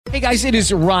Hey guys, it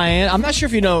is Ryan. I'm not sure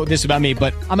if you know this about me,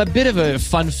 but I'm a bit of a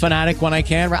fun fanatic when I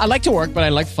can. I like to work, but I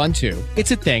like fun too.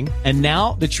 It's a thing. And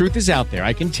now the truth is out there.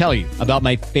 I can tell you about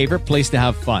my favorite place to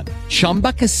have fun.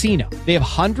 Chumba Casino. They have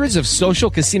hundreds of social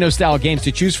casino style games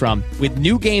to choose from with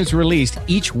new games released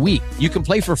each week. You can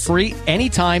play for free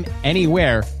anytime,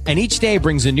 anywhere. And each day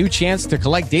brings a new chance to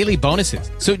collect daily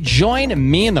bonuses. So join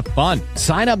me in the fun.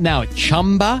 Sign up now at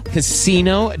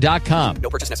ChumbaCasino.com. No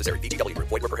purchase necessary. VGW.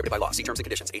 Void where prohibited by law. See terms and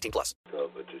conditions. 18 plus.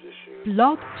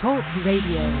 Blog Talk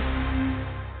Radio.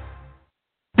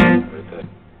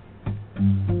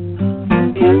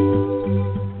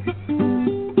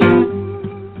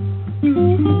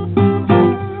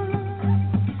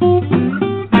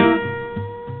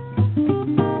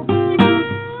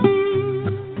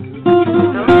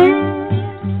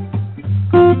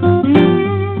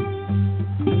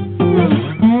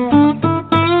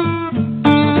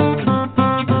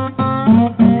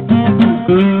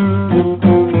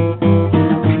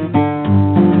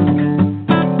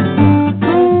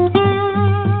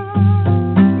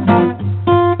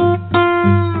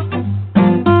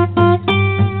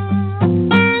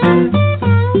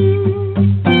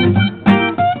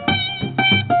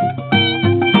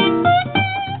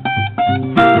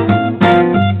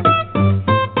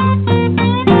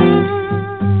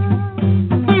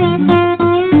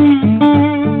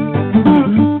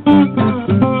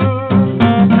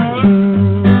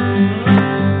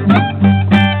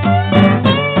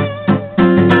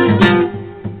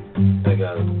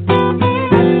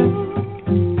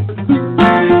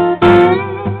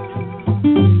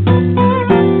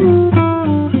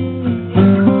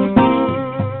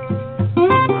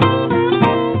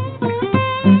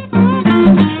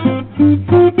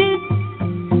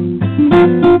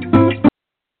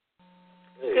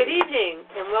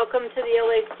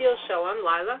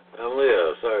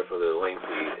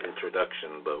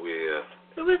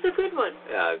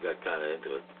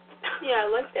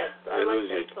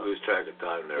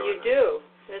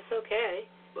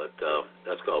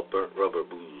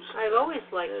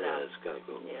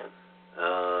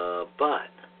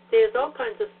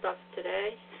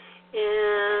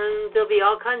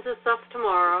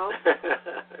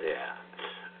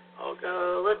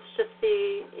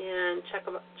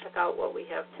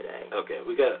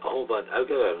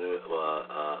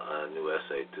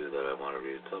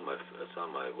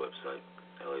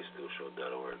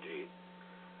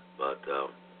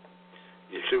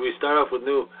 Should we start off with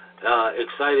new,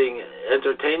 exciting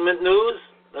entertainment news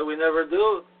that we never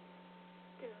do?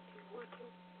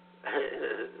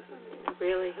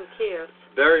 Really, who cares?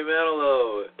 Barry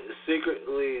Manilow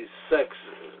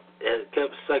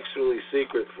kept sexually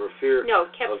secret for fear. No,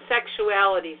 kept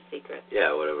sexuality secret.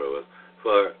 Yeah, whatever it was,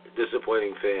 for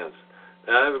disappointing fans.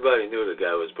 Now everybody knew the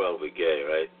guy was probably gay,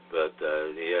 right? But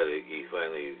he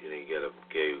finally got a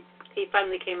gay. He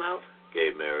finally came out.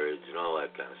 Gay marriage and all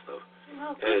that kind of stuff.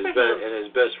 Well, and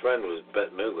his best friend was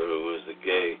Bette Midler, who was the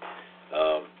gay.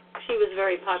 She was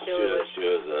very popular. She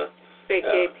was big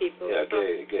gay people. Yeah,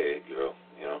 gay girl,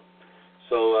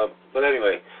 So, but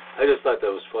anyway, I just thought that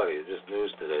was funny. It's just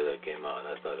news today that came out, and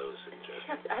I thought it was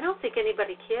interesting. Yes, I don't think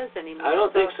anybody cares anymore. I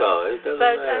don't think so. It doesn't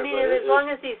but matter. I mean, as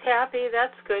long as he's happy,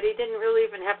 that's good. He didn't really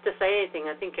even have to say anything.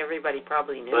 I think everybody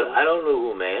probably knew. But I don't know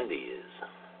who Mandy is,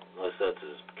 unless that's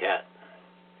his cat.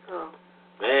 Oh.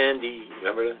 Mandy,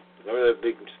 remember that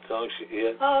big song she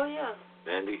had? Oh yeah.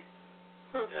 Mandy.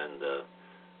 And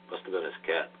must have been his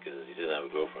cat because he didn't have a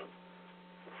girlfriend.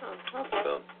 Oh, okay.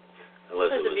 So,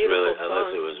 unless it was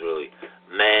really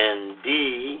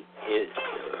Mandy,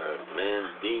 or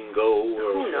Mandingo,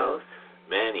 or who knows?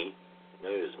 Manny.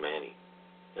 Maybe it was Manny.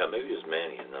 Yeah, maybe it was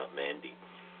Manny and not Mandy.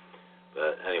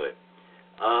 But anyway,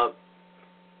 I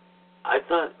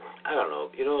thought, I don't know,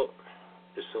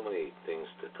 there's so many things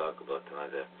to talk about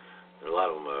tonight. And a lot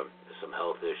of them are some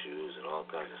health issues and all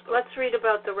kinds of stuff. Let's read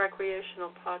about the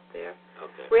recreational pot there.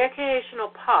 Okay.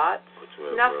 Recreational pot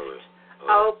snuffed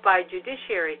out by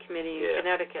Judiciary Committee in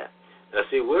Connecticut. Now,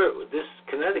 see, this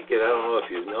Connecticut, I don't know if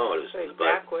you've noticed,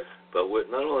 but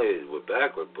not only we're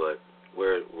backward, but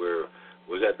we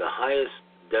got the highest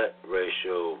debt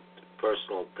ratio,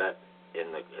 personal debt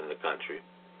in the country.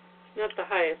 Not the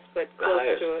highest, but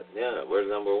close to it. Yeah, we're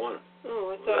number one.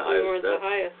 Oh, I thought we weren't the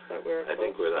highest. I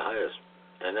think we're the highest.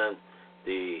 And then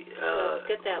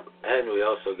get that. And we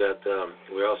also got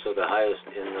we're also the highest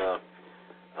in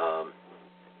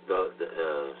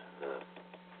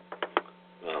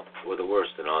we're the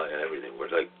worst in everything. We're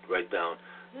like right down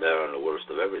there on the worst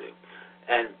of everything.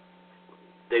 And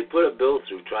they put a bill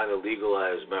through trying to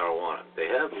legalize marijuana. They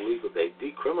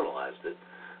decriminalized it,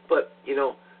 but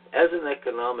as an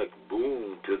economic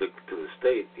boon to the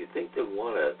state, you think they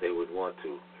would want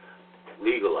to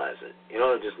legalize it. You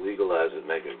know, just legalize it,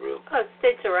 make it real. Oh,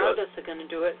 states around us are going to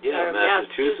do it. Yeah,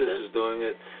 Massachusetts is doing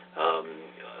it.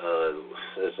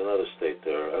 There's another state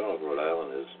there. I don't know if Rhode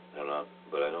Island is or not,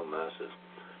 but I know Mass is.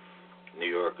 New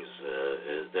York is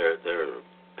they're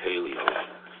paleo.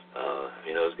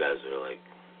 Those guys are like.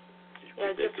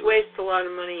 Yeah, just waste a lot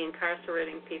of money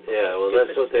incarcerating people. Yeah, well,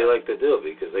 that's what they like to do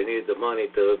because they need the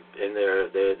money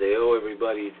they owe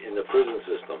everybody in the prison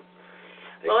system.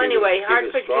 Well, anyway,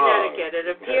 Hartford, Connecticut.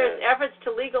 It appears efforts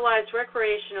to legalize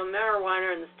recreational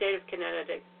marijuana in the state of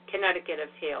Connecticut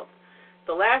have failed.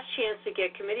 The last chance to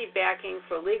get committee backing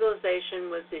for legalization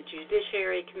was the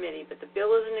Judiciary Committee, but the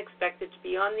bill isn't expected to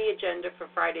be on the agenda for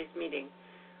Friday's meeting,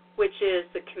 which is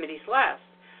the committee's last.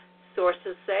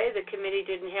 Sources say the committee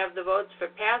didn't have the votes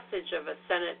for passage of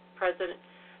Senate President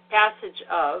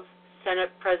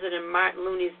Martin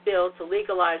Looney's bill to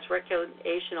legalize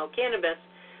recreational cannabis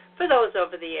for those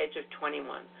over the age of 21.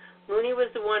 Looney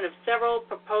was one of several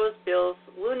proposed bills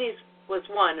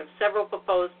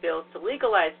to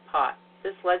legalize pot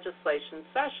this legislation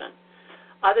session.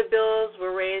 Other bills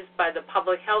were raised by the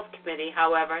Public Health Committee,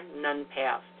 however, none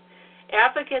passed.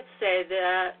 Advocates say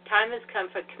the time has come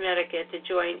for Connecticut to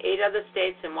join 8 other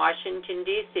states and Washington,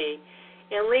 D.C.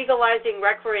 in legalizing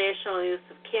recreational use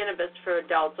of cannabis for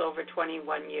adults over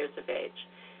 21 years of age.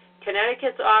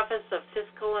 Connecticut's Office of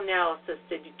Fiscal Analysis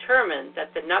determined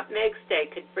that the nutmeg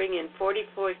state could bring in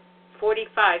 $45.4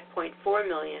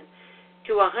 million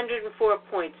to $104.6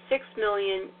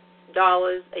 million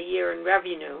a year in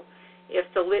revenue if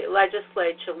the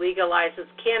legislature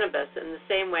legalizes cannabis in the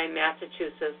same way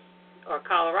Massachusetts or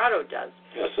Colorado does.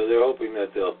 Yeah, so they're hoping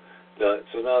that so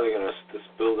now they're going to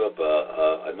build up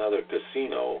another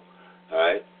casino, all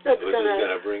right? Which is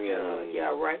going to bring in $10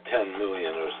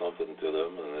 million or something to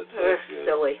them, and it's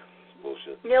silly. It's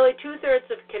bullshit. Nearly 2/3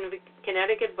 of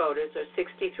Connecticut voters, or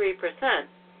 63%,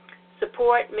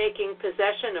 support making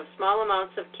possession of small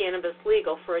amounts of cannabis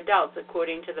legal for adults,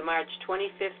 according to the March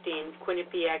 2015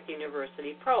 Quinnipiac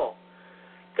University poll.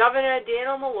 Governor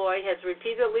Daniel Malloy has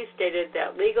repeatedly stated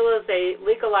that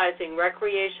legalizing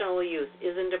recreational use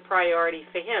isn't a priority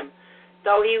for him,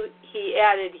 though he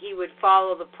added he would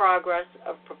follow the progress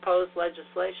of proposed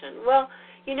legislation. Well,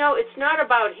 it's not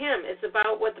about him. It's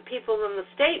about what the people in the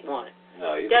state want.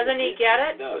 No, doesn't he get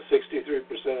it? No, 63%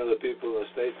 of the people in the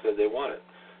state said they want it.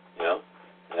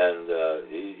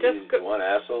 And he's one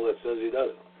asshole that says he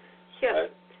doesn't. Yeah,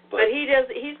 right? but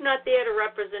he's not there to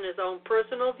represent his own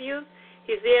personal views.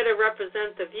 He's there to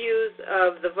represent the views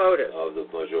of the voters. Of the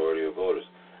majority of voters.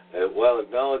 While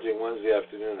acknowledging Wednesday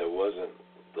afternoon there wasn't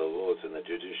the votes in the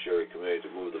Judiciary Committee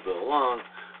to move the bill along,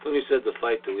 Looney said the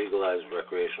fight to legalize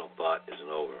recreational pot isn't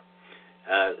over.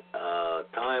 At a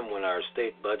time when our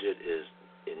state budget is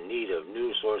in need of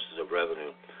new sources of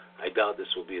revenue, I doubt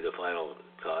this will be the final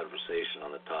conversation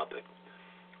on the topic,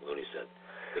 Looney said.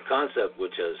 The concept,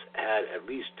 which has had at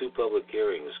least 2 public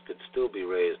hearings, could still be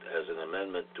raised as an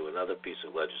amendment to another piece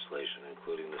of legislation,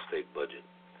 including the state budget.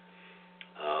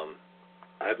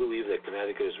 I believe that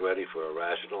Connecticut is ready for a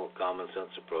rational,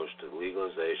 common-sense approach to the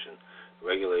legalization,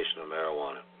 regulation of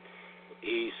marijuana.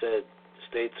 He said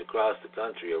states across the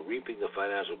country are reaping the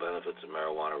financial benefits of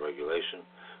marijuana regulation,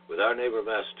 with our neighbor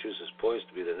Massachusetts poised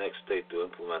to be the next state to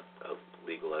implement a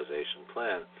legalization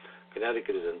plan.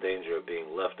 Connecticut is in danger of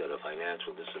being left at a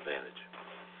financial disadvantage.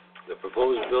 The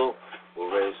proposed bill will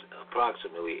raise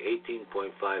approximately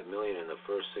 $18.5 million in the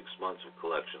first 6 months of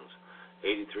collections,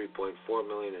 $83.4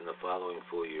 million in the following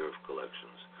full year of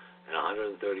collections, and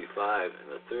 $135 in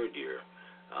the third year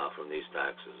from these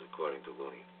taxes, according to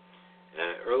Looney.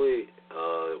 And early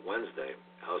Wednesday,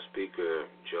 House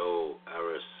Speaker Joe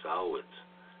Arsamowitz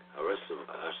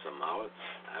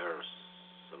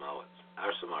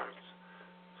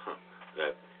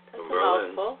from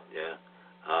Berlin,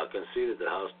 conceded the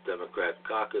House Democrat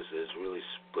caucus is really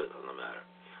split on the matter.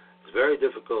 It's a very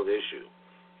difficult issue.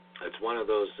 It's one of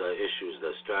those issues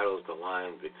that straddles the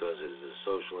line because it has a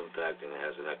social impact and it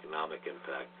has an economic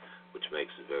impact, which makes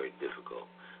it very difficult.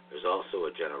 There's also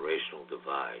a generational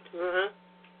divide. Mm-hmm.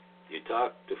 You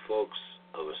talk to folks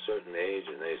of a certain age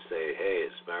and they say, hey,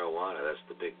 it's marijuana, that's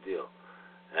the big deal.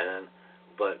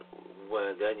 But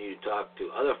then you talk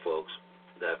to other folks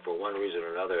that for one reason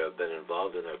or another have been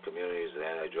involved in their communities and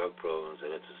anti-drug programs,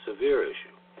 and it's a severe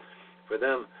issue. For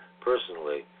them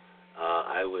personally,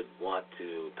 I would want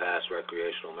to pass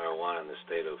recreational marijuana in the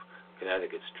state of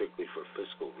Connecticut strictly for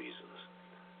fiscal reasons.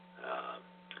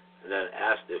 And then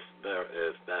asked if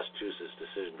Massachusetts'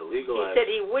 decision to legalize... He said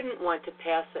he wouldn't want to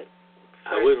pass it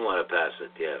I wouldn't want to pass it,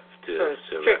 for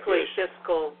strictly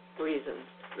fiscal reasons.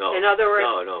 No, in other words,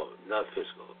 no, not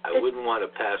fiscal. I wouldn't want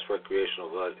to pass recreational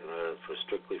for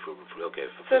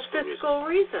fiscal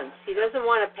reasons. He doesn't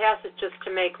want to pass it just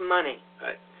to make money.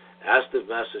 Right. Asked if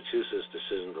Massachusetts'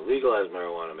 decision to legalize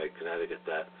marijuana made Connecticut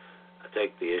that. I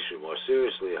take the issue more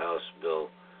seriously. House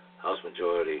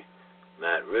Majority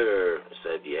Matt Ritter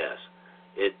said yes.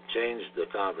 It changed the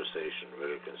conversation,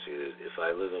 Ritter conceded. If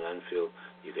I live in Enfield,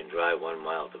 you can drive 1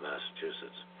 mile to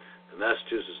Massachusetts. The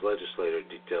Massachusetts legislature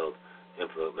detailed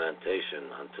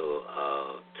implementation until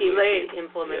delayed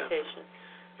implementation.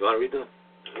 Yeah. You want to read them?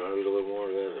 You want to read a little more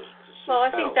of that? Well,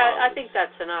 I think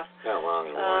that's enough. Kind of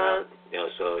long and worn out.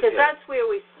 Because that's where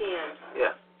we stand.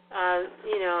 Yeah.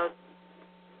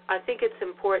 I think it's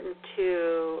important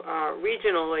to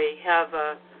regionally have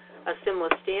a similar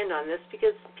stand on this,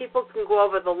 because people can go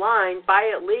over the line, buy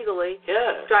it legally,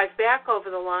 drive back over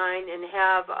the line, and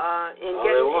have a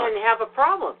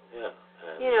problem. Yeah.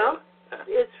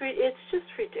 It's just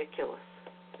ridiculous.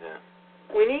 Yeah.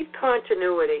 We need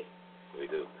continuity. We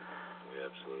do. We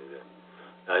absolutely do.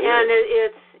 And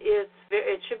it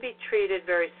should be treated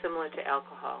very similar to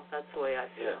alcohol. That's the way I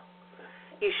feel. Yeah.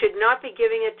 You should not be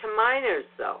giving it to minors,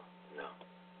 though. No.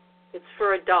 It's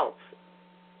for adults.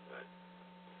 Right.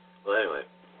 Well, anyway,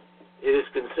 it is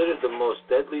considered the most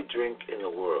deadly drink in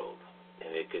the world,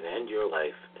 and it can end your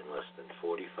life in less than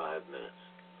 45 minutes.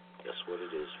 Guess what it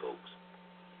is, folks?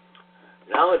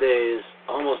 Nowadays,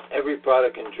 almost every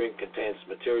product and drink contains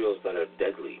materials that are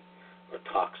deadly or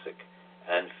toxic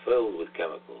and filled with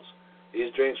chemicals. These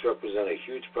drinks represent a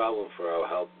huge problem for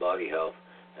our body health,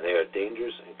 and they are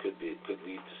dangerous and could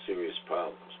lead to serious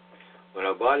problems. When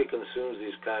our body consumes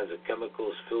these kinds of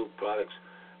chemicals-filled products,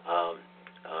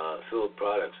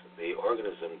 the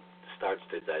organism starts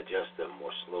to digest them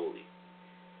more slowly.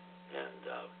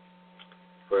 And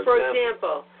for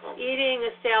example, eating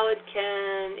a salad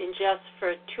can ingest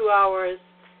for 2 hours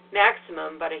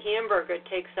maximum, but a hamburger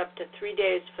takes up to 3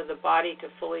 days for the body to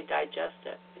fully digest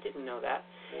it. I didn't know that.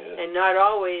 Yeah. And not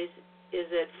always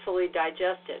is it fully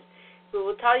digested. We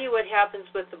will tell you what happens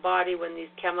with the body when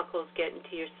these chemicals get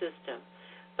into your system.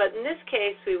 But in this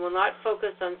case, we will not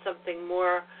focus on something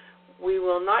more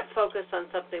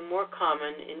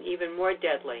common and even more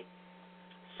deadly: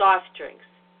 soft drinks.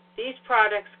 These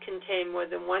products contain more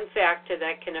than one factor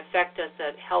that can affect us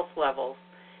at health levels,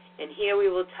 and here we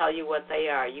will tell you what they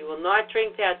are. You will not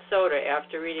drink that soda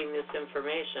after reading this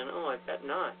information. Oh, I bet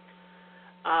not.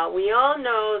 We all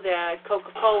know that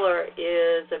Coca-Cola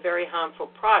is a very harmful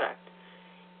product.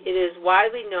 It is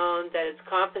widely known that its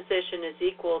composition is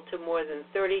equal to more than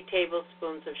 30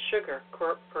 tablespoons of sugar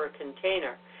per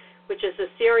container, which is a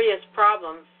serious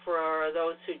problem for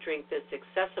those who drink this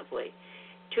excessively.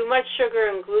 Too much sugar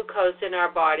and glucose in our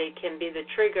body can be the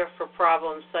trigger for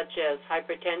problems such as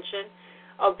hypertension,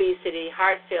 obesity,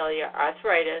 heart failure,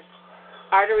 arthritis,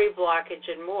 artery blockage,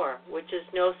 and more, which is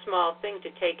no small thing to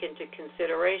take into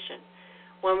consideration.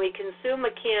 When we consume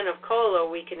a can of cola,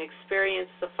 we can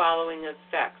experience the following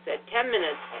effects. At 10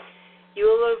 minutes, you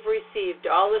will have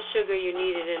received all the sugar you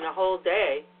needed in a whole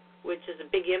day, which is a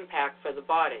big impact for the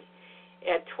body.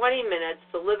 At 20 minutes,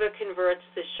 the liver converts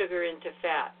the sugar into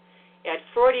fat. At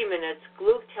 40 minutes,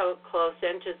 glucose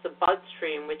enters the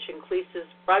bloodstream, which increases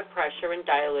blood pressure and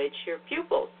dilates your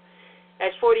pupils.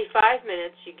 At 45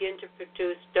 minutes, you begin to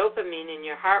produce dopamine and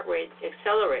your heart rate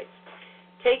accelerates.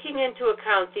 Taking into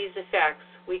account these effects,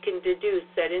 we can deduce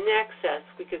that in excess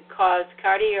we could cause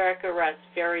cardiac arrest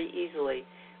very easily,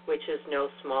 which is no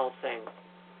small thing.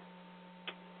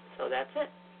 So that's it.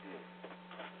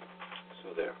 So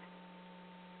there.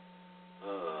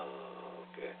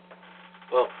 Okay.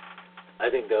 Well,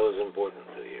 I think that was important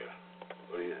to hear.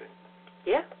 What do you think?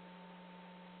 Yeah.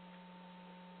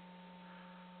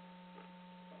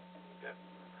 Okay.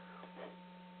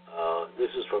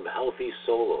 This is from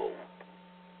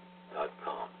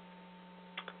healthysolo.com.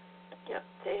 Yep,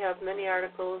 they have many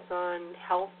articles on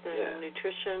health and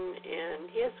nutrition, and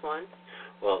here's one.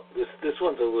 Well, this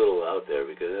one's a little out there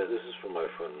because this is from my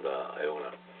friend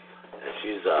Iona, and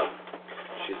she's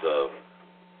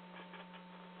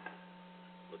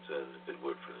what's a good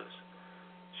word for this?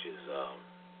 She's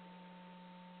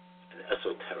an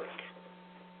esoteric,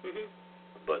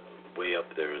 but way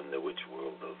up there in the witch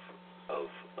world of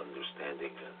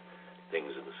understanding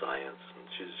things in science. And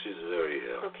she's very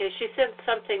okay. She said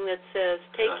something that says,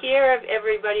 "Take care of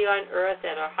everybody on earth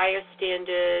at a higher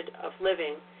standard of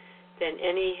living than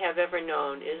any have ever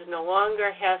known. It no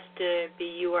longer has to be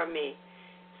you or me.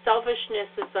 Selfishness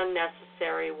is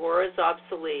unnecessary. War is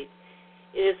obsolete.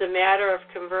 It is a matter of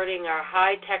converting our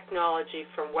high technology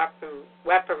from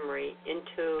weaponry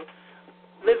into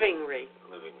Livingry.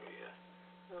 Livingry, yeah.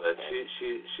 But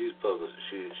she's published.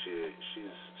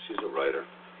 She's a writer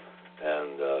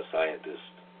and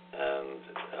scientist, and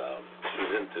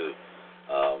she's into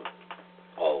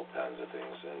all kinds of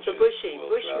things. And so Bush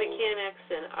mechanics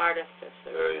and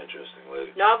artificer. Very interesting lady.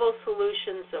 Novel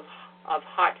solutions of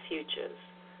hot futures.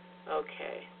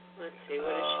 Okay. Let's see.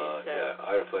 What does she say? Yeah,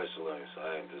 artificial learning,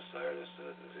 scientist, artist.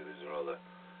 These are all the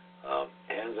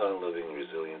hands-on living,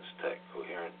 resilience tech,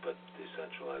 coherent but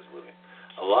decentralized living.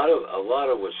 A lot of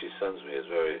what she sends me is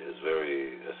very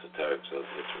esoteric, so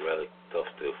it's rather tough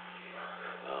to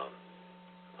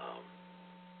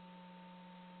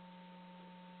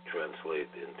translate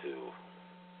into.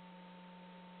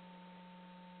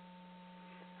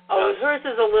 Hers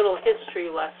is a little history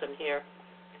lesson here.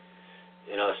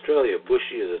 In Australia,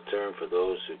 bushy is a term for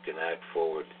those who can act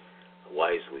forward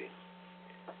wisely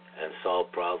and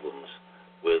solve problems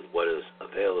with what is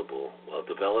available while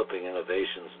developing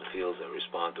innovations in fields that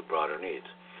respond to broader needs.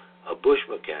 A bush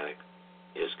mechanic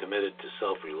is committed to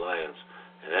self-reliance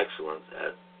and excellence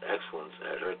at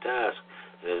her task,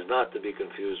 and is not to be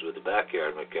confused with the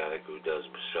backyard mechanic who does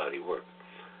shoddy work.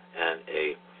 And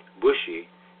a bushy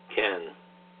can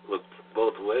look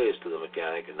both ways to the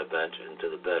mechanic in the bench and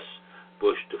to the best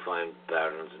bush to find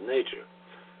patterns in nature.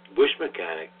 Bush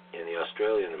mechanic in the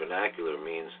Australian vernacular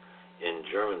means, in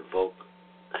German, Volk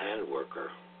handworker.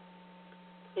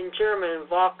 In German,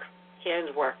 Volk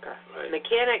handworker. Right.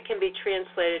 Mechanic can be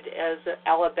translated as an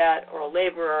alibet or a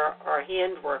laborer or a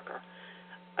handworker.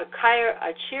 A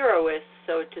chiroist,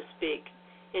 so to speak.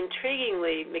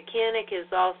 Intriguingly, mechanic is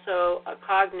also a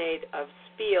cognate of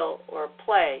spiel or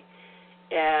play,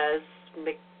 as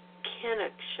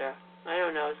mechanicsche. I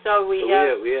don't know. So we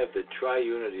have the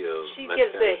triunity of. She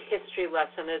mechanics. gives a history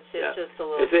lesson. It's just a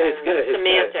little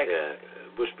semantics.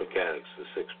 Bush mechanics, the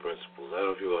 6 principles. I don't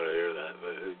know if you want to hear that,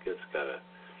 but it gets kind of.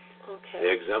 Okay. The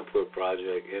exemplar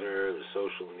project, inner, the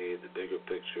social need, the bigger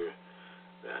picture,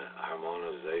 the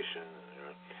harmonization.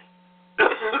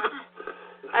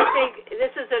 I think this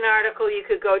is an article you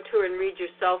could go to and read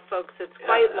yourself, folks. It's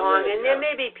quite long, and there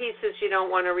may be pieces you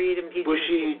don't want to read and pieces.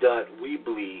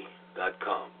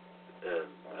 Bushy.weebly.com. And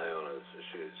Iona,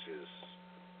 she's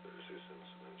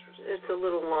interesting. It's a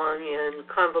little long and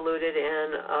convoluted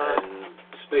and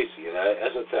spacey and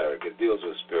esoteric. It deals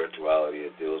with spirituality.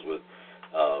 It deals with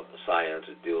science.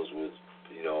 It deals with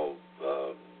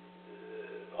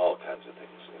all kinds of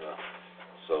things.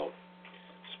 So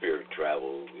spirit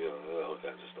travel. All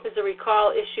kinds of stuff. There's a recall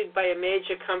issued by a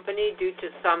major company due to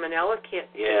salmonella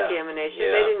contamination.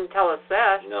 Yeah. They didn't tell us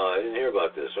that. No, I didn't hear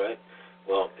about this. Right.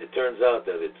 Well, it turns out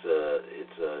that it's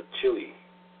chili.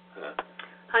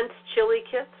 Hunt's Chili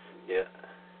Kits? Yeah.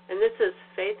 And this is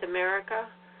Faith America?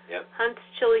 Yep. Hunt's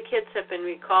Chili Kits have been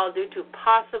recalled due to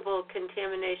possible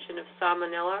contamination of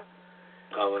salmonella.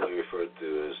 Commonly referred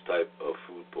to as type of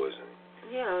food poisoning.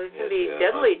 Yeah, it can be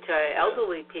deadly to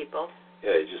elderly people.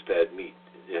 Yeah, you just add meat.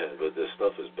 Yeah, but the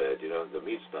stuff is bad. The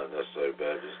meat's not necessarily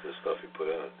bad, just the stuff you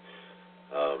put in it.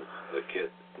 The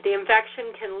kit. The infection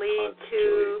can lead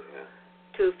to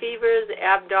fevers,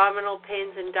 abdominal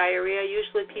pains, and diarrhea.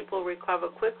 Usually people recover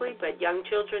quickly, but young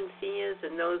children, seniors,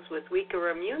 and those with weaker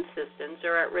immune systems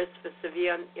are at risk for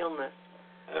severe illness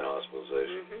and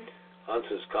hospitalization. Hunt's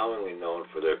is commonly known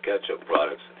for their ketchup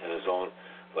products and is owned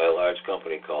by a large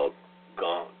company called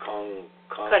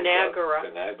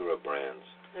Conagra Brands.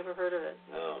 Never heard of it.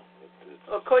 No.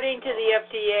 According to the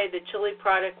FDA, the chili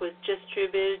product was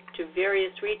distributed to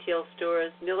various retail stores,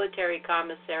 military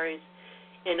commissaries,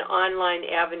 and online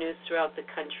avenues throughout the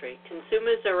country.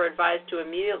 Consumers are advised to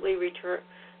immediately return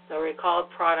the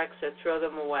recalled products or throw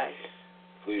them away.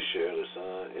 Please share this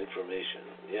information.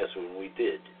 Yes, we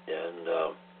did.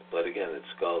 And but again,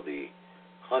 it's called the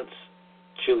Hunt's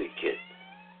Chili Kit.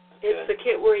 Okay? It's the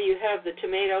kit where you have the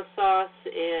tomato sauce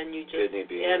and you just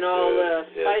and all the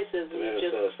spices and you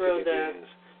just throw the beans,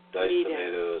 diced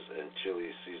tomatoes and chili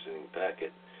seasoning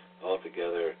packet all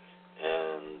together,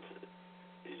 and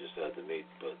you just add the meat.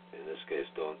 But in this case,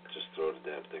 don't just throw the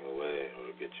damn thing away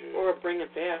or bring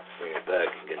it back. Bring it back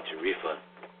and get your refund.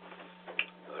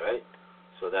 All right.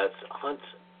 So that's Hunt's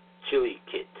Chili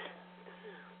Kit.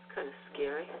 It's kind of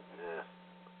scary. Yeah.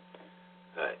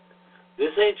 All right.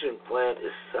 This ancient plant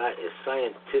is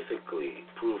scientifically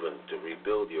proven to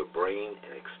rebuild your brain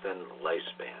and extend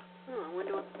lifespan. I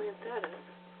wonder what plant that is.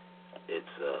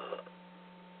 It's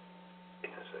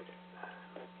hang on a second.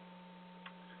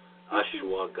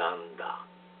 Ashwagandha.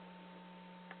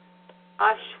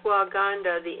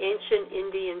 Ashwagandha, the ancient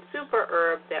Indian super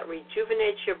herb that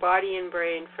rejuvenates your body and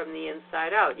brain from the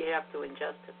inside out. You have to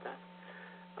ingest it then.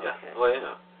 Yeah. Okay. Oh,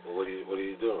 yeah. Well, what are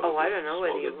you doing? Oh, I don't know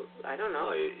I don't know.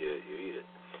 No, you eat it.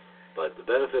 But the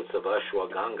benefits of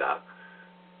ashwagandha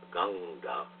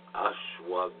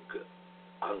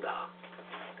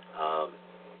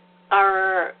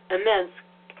are immense.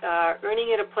 Earning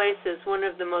it a place as one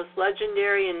of the most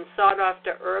legendary and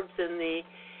sought-after herbs in the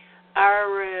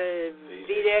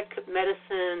Ayurvedic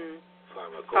medicine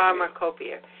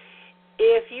pharmacopoeia.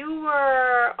 If you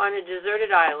were on a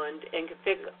deserted island and could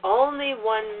pick only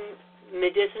one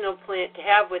medicinal plant to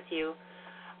have with you,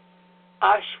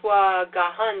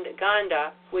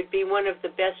 ashwagandha would be one of the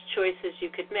best choices you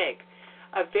could make.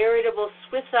 A veritable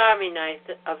Swiss Army knife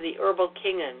of the herbal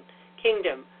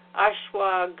kingdom.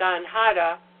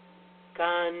 Ashwagandha,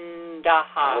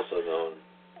 also known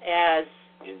as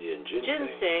Indian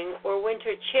ginseng or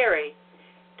winter cherry,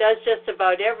 does just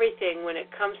about everything when it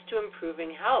comes to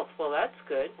improving health. Well, that's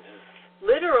good.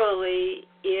 Literally,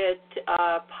 it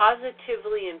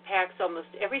positively impacts almost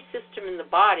every system in the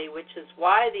body, which is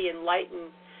why the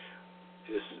enlightened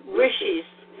rishis,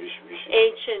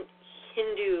 ancient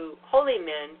Hindu holy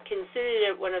men, considered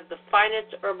it one of the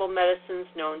finest herbal medicines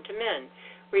known to men.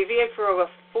 Revered for over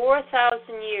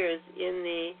 4,000 years in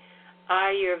the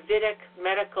Ayurvedic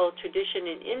medical tradition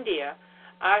in India,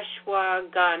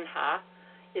 ashwagandha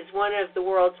is one of the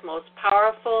world's most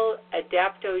powerful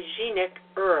adaptogenic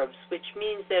herbs, which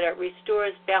means that it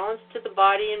restores balance to the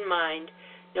body and mind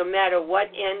no matter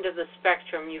what end of the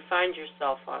spectrum you find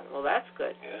yourself on. Well, that's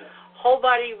good. Yeah. Whole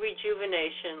body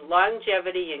rejuvenation,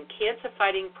 longevity, and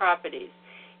cancer-fighting properties.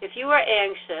 If you are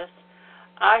anxious,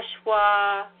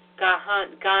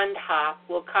 ashwagandha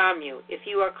will calm you. If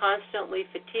you are constantly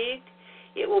fatigued,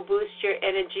 it will boost your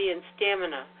energy and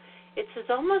stamina. It's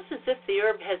almost as if the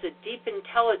herb has a deep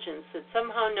intelligence that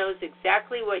somehow knows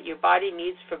exactly what your body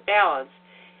needs for balance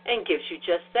and gives you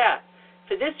just that.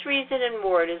 For this reason and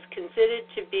more, it is considered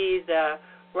to be the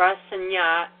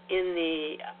rasanya in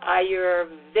the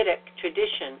Ayurvedic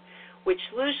tradition, which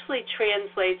loosely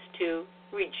translates to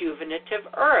rejuvenative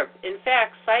herb. In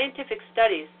fact, scientific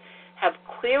studies have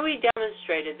clearly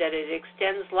demonstrated that it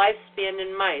extends lifespan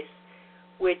in mice,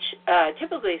 which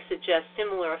typically suggests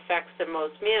similar effects than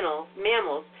most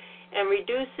mammals, and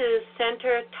reduces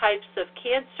certain types of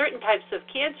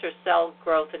cancer cell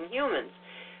growth in humans.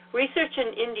 Research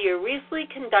in India recently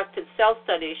conducted cell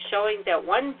studies showing that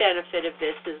one benefit of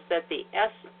this is that the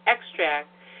extract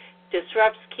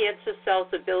disrupts cancer cells'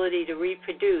 ability to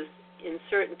reproduce in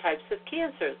certain types of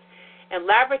cancers. And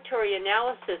laboratory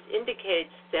analysis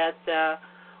indicates that the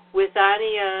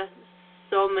Withania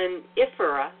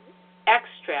somanifera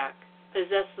extract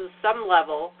possesses some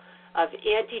level of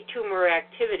anti-tumor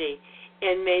activity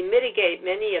and may mitigate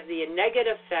many of the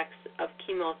negative effects of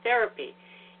chemotherapy.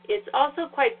 It's also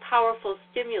quite powerful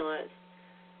stimulant.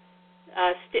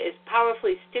 It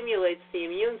powerfully stimulates the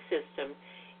immune system,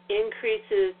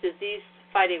 increases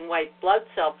disease-fighting white blood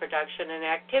cell production and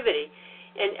activity,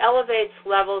 and elevates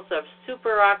levels of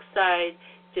superoxide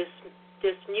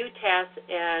dismutase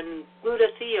and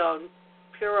glutathione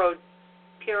peroxidase.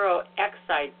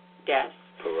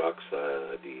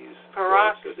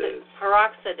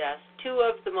 Peroxidase, two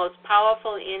of the most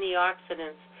powerful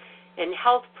antioxidants and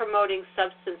health-promoting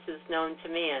substances known to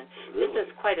man. Really? This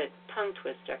is quite a tongue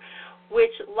twister,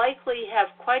 which likely have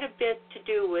quite a bit to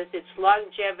do with its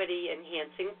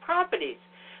longevity-enhancing properties.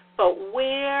 But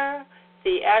where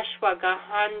the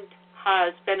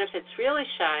ashwagandha's benefits really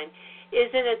shine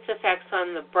is in its effects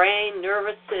on the brain,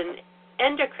 nervous, and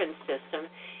endocrine system,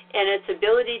 and its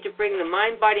ability to bring the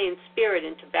mind, body, and spirit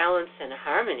into balance and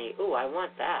harmony. Ooh, I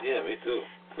want that. Yeah, me too.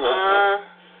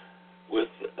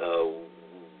 With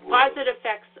positive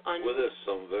effects on... With the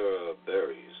samvera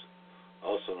berries,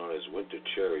 also known as winter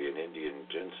cherry and Indian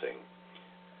ginseng,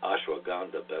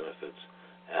 ashwagandha benefits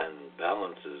and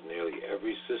balances nearly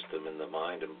every system in the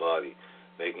mind and body,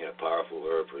 making it a powerful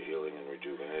herb for healing and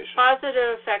rejuvenation.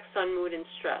 Positive effects on mood and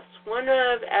stress. One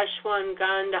of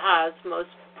ashwagandha's most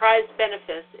prized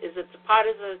benefits is its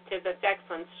positive effects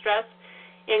on stress,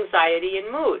 anxiety,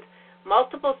 and mood.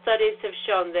 Multiple studies have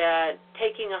shown that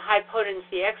taking a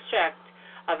high-potency extract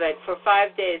of it for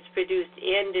 5 days produced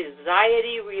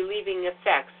anxiety-relieving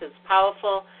effects as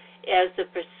powerful as the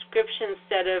prescription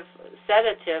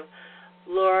sedative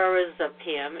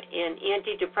lorazepam and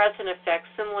antidepressant effects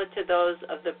similar to those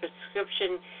of the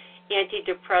prescription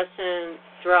antidepressant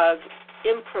drug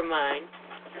imprimine,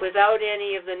 without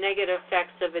any of the negative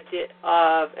effects of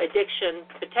addiction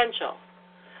potential.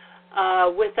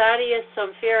 Withania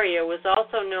somniferia was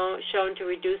also shown to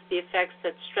reduce the effects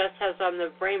that stress has on the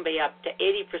brain by up to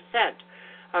 80%,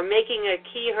 making a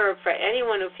key herb for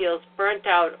anyone who feels burnt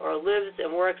out or lives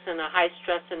and works in a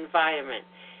high-stress environment.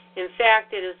 In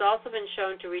fact, it has also been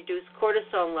shown to reduce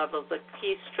cortisol levels, a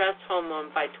key stress hormone,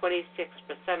 by 26%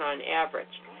 on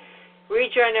average.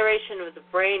 Regeneration of the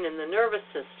brain and the nervous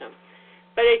system.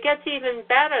 But it gets even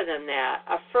better than that.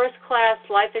 A first-class,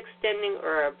 life-extending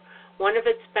herb, one of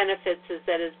its benefits is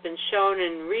that it has been shown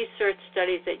in research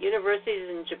studies at universities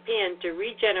in Japan to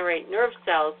regenerate nerve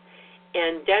cells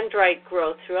and dendrite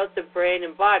growth throughout the brain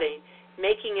and body,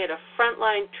 making it a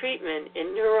frontline treatment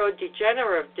in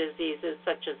neurodegenerative diseases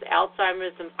such as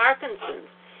Alzheimer's and Parkinson's,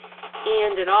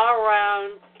 and an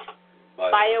all-around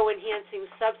bioenhancing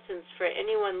substance for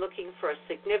anyone looking for a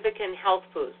significant health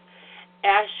boost.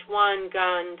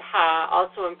 Ashwagandha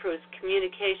also improves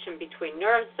communication between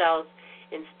nerve cells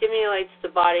and stimulates the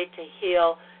body to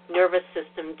heal nervous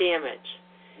system damage.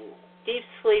 Deep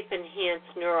sleep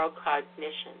enhances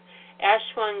neurocognition.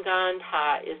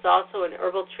 Ashwagandha is also an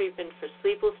herbal treatment for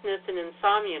sleeplessness and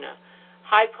insomnia.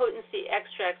 High-potency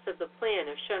extracts of the plant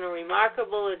have shown a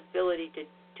remarkable ability to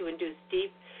induce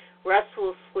deep,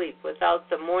 restful sleep without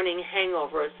the morning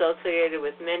hangover associated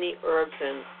with many herbs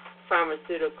and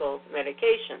pharmaceutical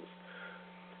medications.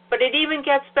 But it even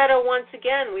gets better once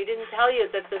again. We didn't tell you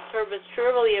that this herb is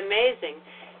truly amazing.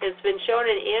 It's been shown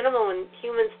in animal and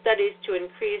human studies to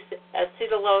increase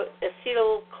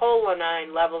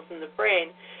acetylcholine levels in the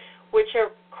brain, which are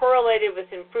correlated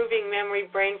with improving memory,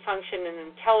 brain function, and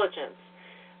intelligence.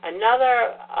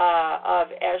 Another of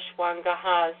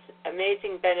ashwagandha's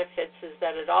amazing benefits is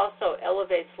that it also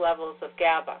elevates levels of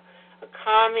GABA, a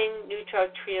calming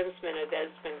neurotransmitter that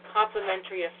has been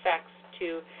complementary effects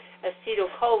to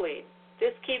acetylcholine.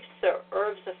 This keeps the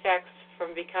herb's effects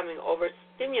from becoming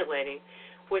overstimulating,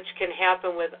 which can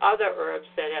happen with other herbs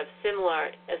that have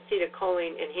similar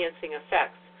acetylcholine-enhancing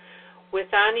effects.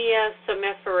 Withania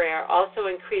somnifera also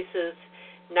increases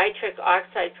nitric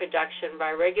oxide production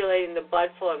by regulating the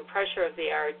blood flow and pressure of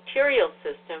the arterial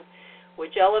system,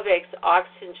 which elevates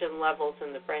oxygen levels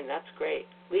in the brain. That's great,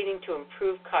 leading to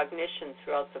improved cognition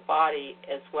throughout the body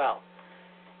as well.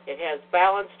 It has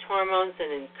balanced hormones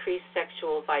and increased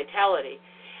sexual vitality.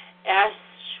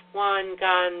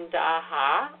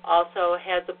 Ashwagandha also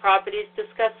has the properties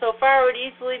discussed so far. It would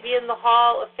easily be in the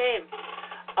Hall of Fame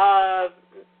of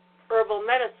herbal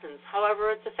medicines.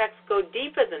 However, its effects go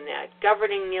deeper than that,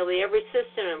 governing nearly every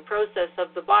system and process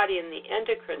of the body and the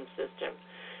endocrine system.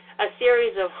 A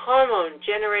series of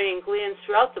hormone-generating glands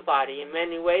throughout the body. In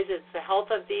many ways, it's the health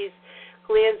of these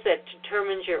glands that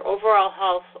determines your overall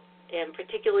health and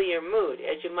particularly your mood.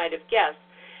 As you might have guessed,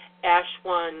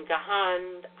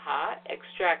 ashwagandha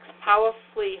extracts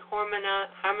powerfully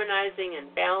harmonizing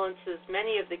and balances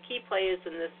many of the key players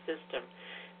in this system,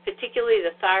 particularly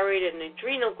the thyroid and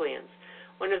adrenal glands.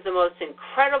 One of the most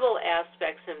incredible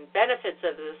aspects and benefits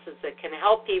of this is that it can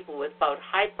help people with both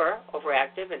hyper,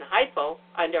 overactive, and hypo,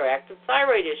 underactive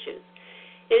thyroid issues.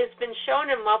 It has been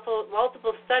shown in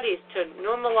multiple studies to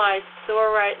normalize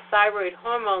thyroid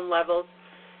hormone levels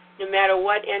no matter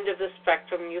what end of the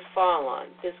spectrum you fall on.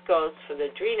 This goes for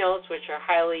the adrenals, which are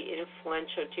highly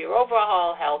influential to your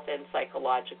overall health and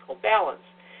psychological balance.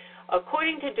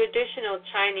 According to traditional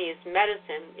Chinese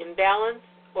medicine, imbalance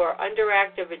or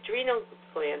underactive adrenal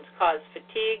glands cause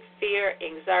fatigue, fear,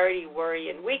 anxiety,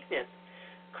 worry, and weakness.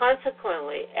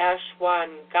 Consequently,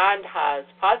 ashwagandha's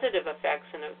positive effects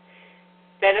and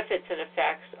benefits and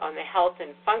effects on the health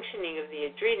and functioning of the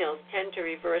adrenals tend to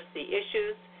reverse the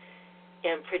issues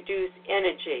and produce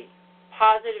energy,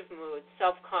 positive mood,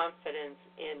 self-confidence,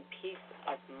 and peace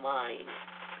of mind.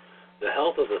 The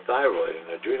health of the thyroid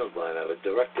and adrenal gland have a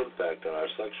direct impact on our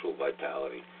sexual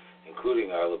vitality, including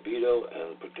our libido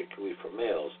and, particularly for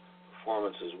males,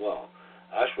 performance as well.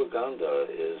 Ashwagandha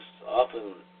is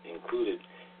often included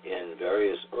in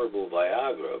various herbal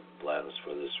Viagra blends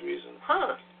for this reason,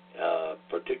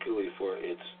 particularly for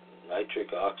its nitric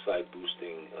oxide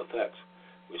boosting effects,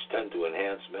 which tend to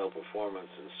enhance male performance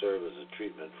and serve as a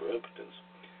treatment for impotence.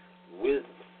 With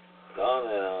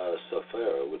Withania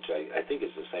sophera, which I think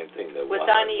is the same thing that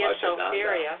Withania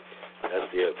sophera.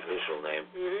 That's the official name.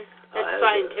 Mm-hmm. That's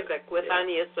scientific.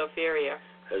 Withania sophera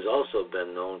has also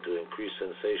been known to increase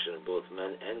sensation in both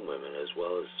men and women, as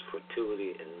well as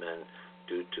fertility in men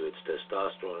due to its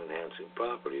testosterone-enhancing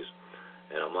properties,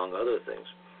 and among other things.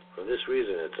 For this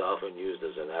reason, it's often used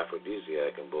as an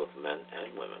aphrodisiac in both men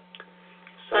and women.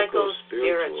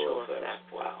 Psychospiritual effects.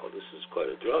 Wow, this is quite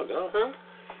a drug, huh?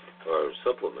 Or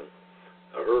supplement,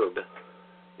 a herb.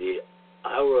 The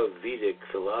Ayurvedic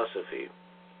philosophy,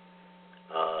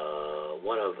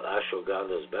 one of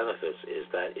ashwagandha's benefits is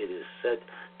that it is said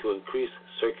to increase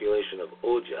circulation of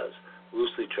ojas,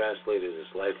 loosely translated as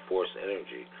life force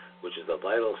energy, which is the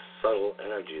vital, subtle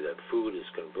energy that food is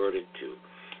converted to,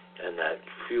 and that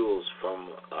fuels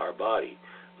from our body,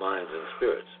 minds, and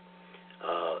spirits.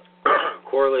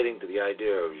 Correlating to the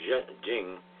idea of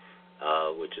Jing,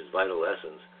 which is vital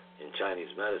essence in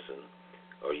Chinese medicine,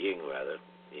 or Yin rather,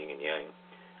 Yin and Yang,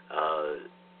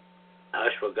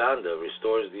 ashwagandha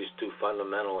restores these two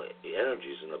fundamental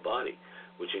energies in the body,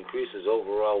 which increases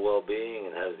overall well-being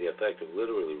and has the effect of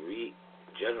literally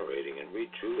regenerating and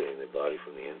rejuvenating the body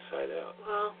from the inside out.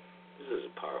 Well, this is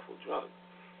a powerful drug.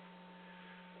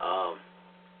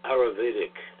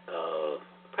 Ayurvedic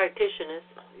practitioners.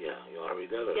 Yeah, you want to read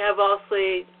that? Yeah,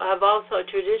 I've also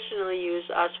traditionally used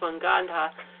ashwagandha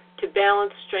to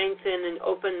balance, strengthen, and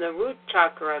open the root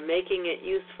chakra, making it a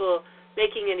useful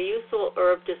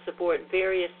herb to support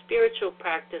various spiritual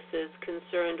practices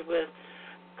concerned with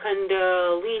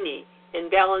kundalini and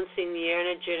balancing the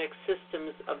energetic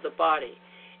systems of the body.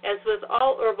 As with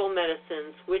all herbal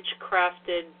medicines,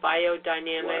 witchcrafted,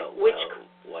 biodynamic,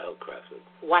 wildcrafted,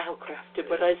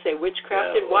 but I say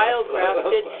witchcrafted,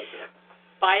 wildcrafted,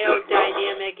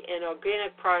 biodynamic, and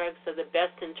organic products are the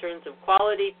best in terms of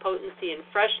quality, potency, and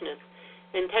freshness,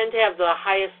 and tend to have the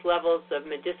highest levels of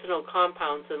medicinal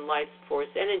compounds and life force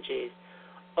energies,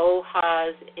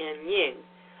 ohas and yin.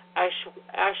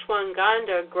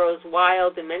 Ashwagandha grows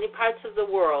wild in many parts of the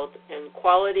world, and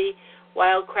quality,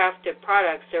 wildcrafted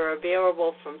products are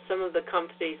available from some of the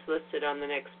companies listed on the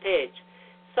next page.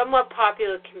 Somewhat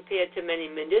popular compared to many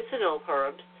medicinal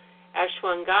herbs,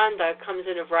 ashwagandha comes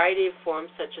in a variety of forms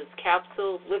such as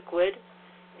capsule, liquid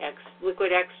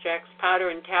extracts, powder,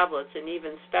 and tablets, and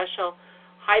even special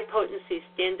high-potency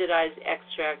standardized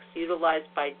extracts utilized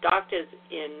by doctors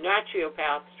and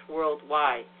naturopaths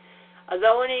worldwide.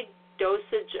 Although any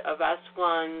dosage of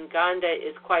ashwagandha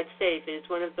is quite safe, it is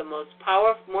one of the more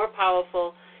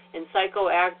powerful and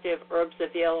psychoactive herbs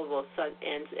available,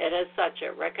 and as such,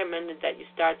 it's recommended that you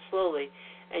start slowly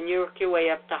and you work your way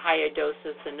up to higher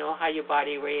doses and know how your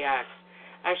body reacts.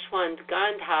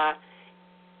 Ashwagandha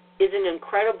is an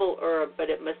incredible herb, but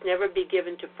it must never be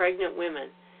given to pregnant women.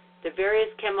 The various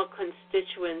chemical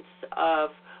constituents of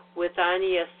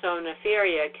Withania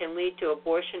somniferia can lead to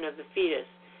abortion of the fetus.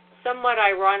 Somewhat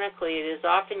ironically, it is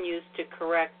often used to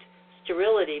correct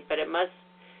sterility, but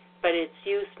its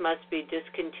use must be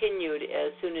discontinued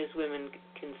as soon as women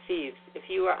conceive. If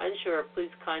you are unsure, please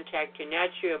contact your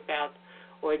naturopath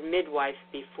or midwife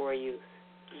before use.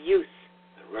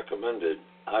 The recommended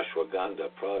ashwagandha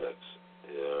products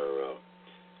are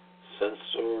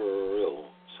sensorial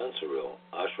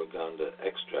ashwagandha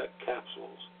extract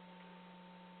capsules,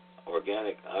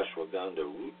 organic ashwagandha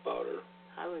root powder.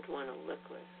 I would want a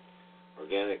liquid.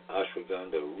 Organic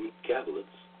ashwagandha root caplets,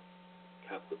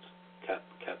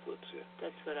 yeah.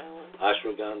 That's what I want.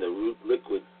 Ashwagandha root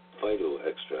liquid phyto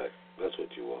extract. That's what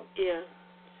you want. Yeah.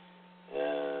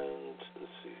 And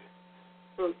let's see.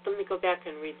 Well, let me go back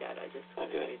and read that. I just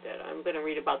want to read that. I'm going to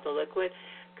read about the liquid.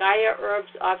 Gaia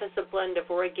Herbs offers a blend of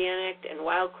organic and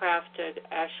wildcrafted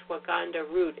ashwagandha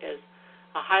root as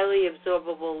a highly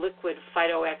absorbable liquid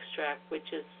phyto extract,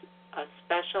 which is a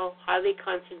special, highly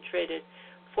concentrated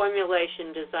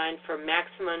formulation designed for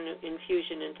maximum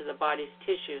infusion into the body's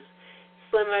tissues,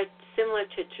 similar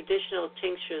to traditional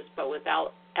tinctures, but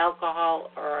without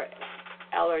alcohol or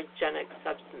allergenic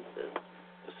substances.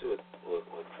 Let's see what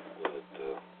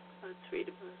let's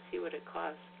read it. Let's see what it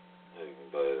costs. Yeah, you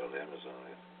can buy it on Amazon.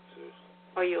 Seriously.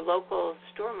 Or your local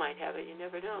store might have it. You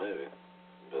never know. Maybe,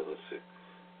 but let's see.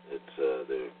 It's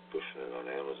they're pushing it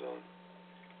on Amazon.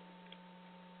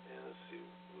 Yeah, let's see.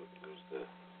 Where's the?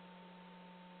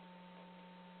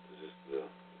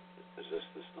 Is this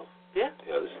the stuff? Yeah.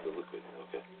 Yeah, this is the liquid.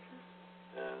 Okay.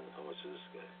 And how much is this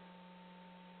guy?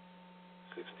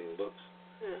 $16.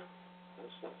 Yeah.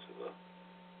 That's not so bad.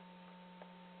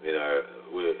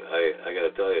 I got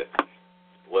to tell you,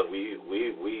 what we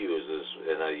use is,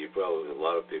 and you probably, a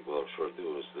lot of people I'm sure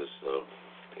do, is this,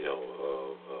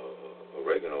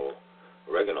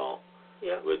 oregano,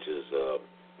 yeah. which is,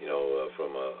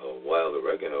 from a wild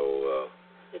oregano.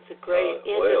 It's a great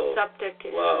antiseptic,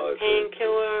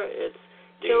 painkiller. It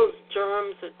kills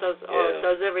germs. It does it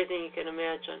does everything you can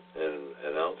imagine. And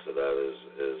an ounce of that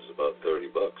is about $30,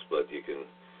 but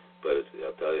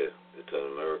I'll tell you, it's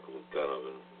a miracle kind of,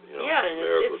 and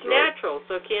it's drug. Natural,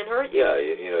 so it can't hurt you. Yeah,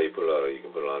 you put it on. You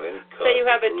can put it on any cut. So you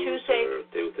have a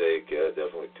toothache, yeah,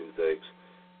 definitely toothaches.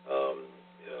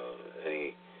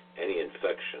 Any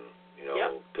infection,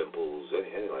 pimples,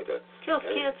 anything like that. Kills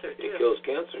cancer too. It kills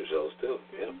cancer cells too.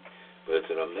 Mm-hmm. Yeah, but it's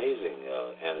an amazing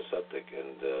antiseptic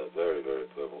and very, very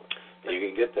prevalent. And you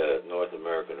can get that at North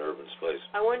American Urban Spice.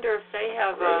 I wonder if they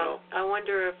have. I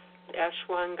wonder if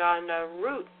ashwagandha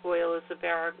root oil is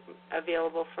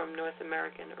available from North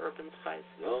American Herb and Spice.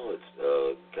 No, it's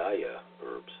Gaia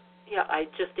herbs. Yeah, I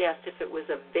just asked if it was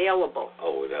available.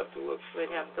 Oh, we'd have to look. We'd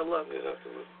have to look. We'd have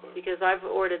to look for it. Because I've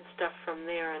ordered stuff from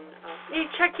there, and you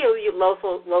check your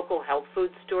local health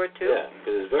food store too. Yeah,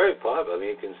 because it's very popular. I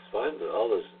mean, you can find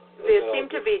all this. There seem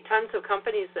to be tons of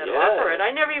companies that offer it. I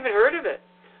never even heard of it.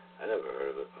 I never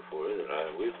heard of it before either.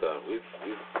 We've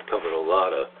covered a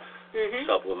lot of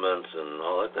supplements and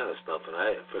all that kind of stuff, and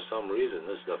for some reason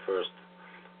this is the first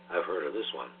I've heard of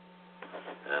this one.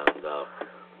 And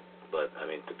but I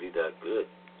mean, to be that good,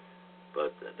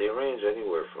 but they range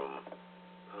anywhere from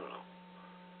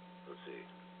let's see,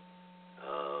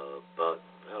 about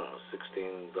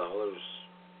 $16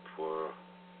 for.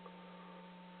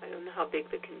 I don't know how big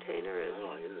the container is. I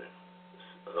don't either.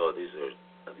 Oh, these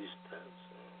tabs.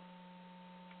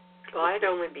 Well, I'd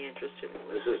only be interested in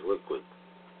this is liquid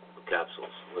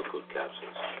capsules.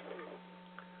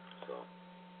 So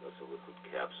that's a liquid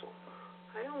capsule.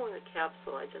 I don't want a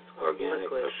capsule. I just want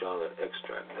organic liquid. ashwagandha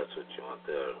extract. That's what you want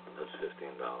there. That's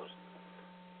 $15.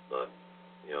 But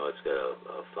it's got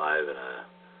a 5 and a.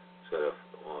 It's got a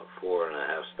 4.5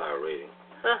 star rating.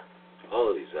 Huh. All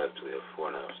of these actually have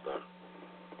 4.5 star.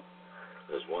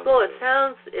 There's one. Well, it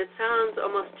sounds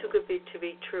almost too good to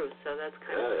be true. So that's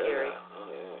kind of scary. Yeah. Oh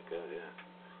yeah, good.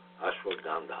 Yeah.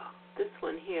 Ashwagandha. This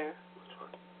one here. Which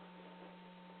one?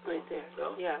 Right there.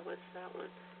 No? Yeah. What's that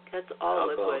one? That's all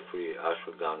liquid. Alcohol-free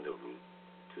ashwagandha root,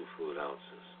 2 fluid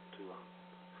ounces,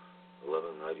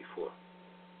 $11.94.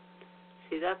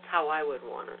 See, that's how I would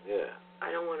want it. Yeah.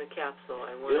 I don't want a capsule.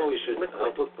 I want we should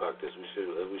liquid. bookmark this. We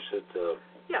should.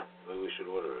 Yeah. Maybe we should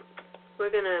order it.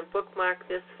 We're gonna bookmark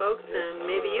this, folks, and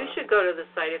maybe you should go to the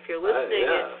site if you're listening.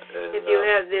 And if you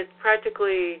have, it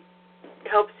practically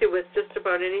helps you with just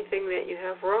about anything that you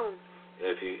have wrong.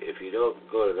 If you don't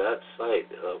go to that site,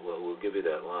 we'll give you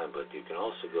that line, but you can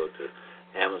also go to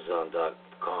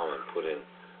Amazon.com and put in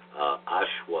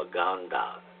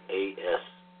ashwagandha,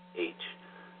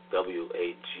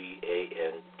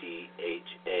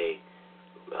 ashwagandha,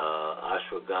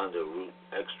 ashwagandha root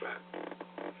extract.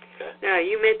 Okay. Now,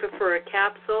 you may prefer a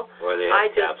capsule. Or they have I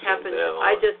just happen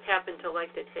to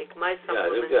like to take my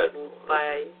supplements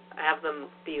have them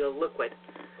be a liquid.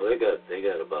 Well, they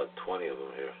got about 20 of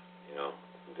them here.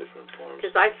 In different forms.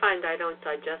 Because I find I don't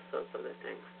digest those other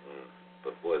things.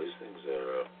 But boy, these things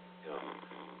are,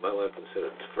 might want to consider.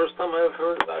 It's the first time I've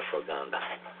heard of ashwagandha.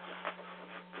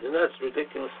 Isn't that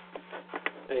ridiculous?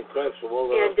 Any cripes from all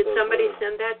And did somebody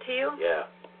send that to you? Yeah,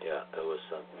 it was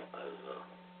something. I was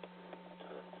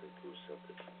trying to think who sent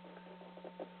it.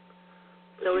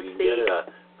 But So you can get it.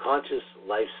 Conscious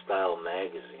Lifestyle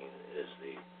Magazine is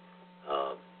the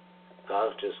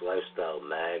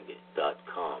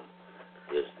ConsciousLifestyleMag.com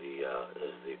is the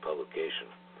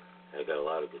publication. They got a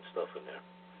lot of good stuff in there,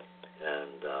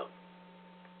 and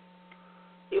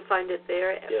you find it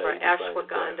there for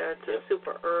ashwagandha. It's a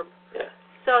super herb. Yeah.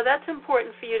 So that's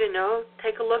important for you to know.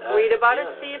 Take a look, read about it,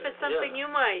 see if it's something you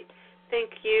might think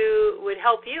would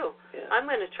help you. Yeah. I'm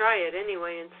going to try it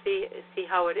anyway and see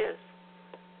how it is.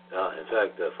 In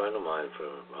fact, a friend of mine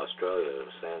from Australia,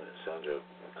 Sandra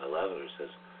Lavender, says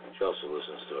she also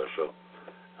listens to our show.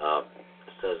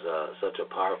 Says such a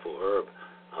powerful herb.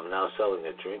 I'm now selling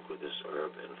a drink with this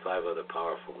herb and 5 other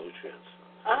powerful nutrients.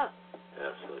 Ah.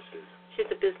 Yeah, so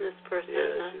she's a business person. Yeah,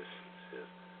 huh? she is.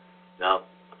 Now,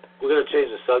 we're going to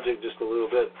change the subject just a little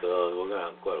bit. We're going to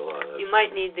have quite a lot of that. You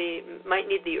might need the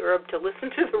herb to listen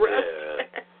to the rest.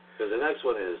 Yeah, because the next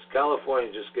one is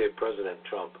California just gave President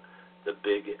Trump the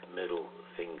big middle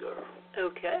finger.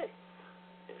 Okay.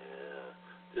 Yeah.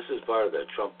 This is part of the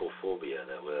Trumpophobia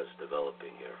that's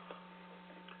developing here.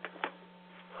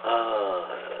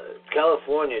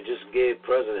 California just gave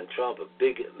President Trump a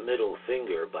big middle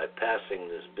finger by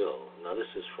passing this bill. Now, this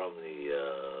is from the,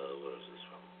 what is this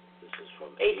from? This is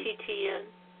from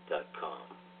ATTN.com.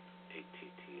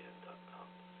 ATTN.com.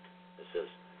 It says,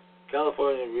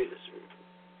 California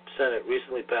Senate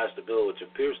recently passed a bill which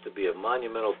appears to be a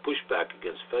monumental pushback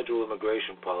against federal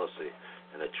immigration policy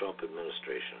and the Trump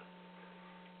administration.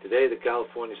 Today, the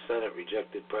California Senate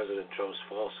rejected President Trump's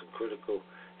false and critical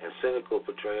and cynical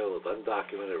portrayal of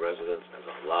undocumented residents as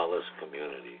a lawless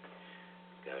community.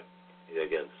 Okay? They're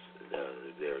against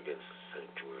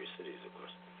sanctuary cities, of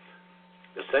course.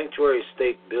 The sanctuary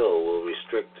state bill will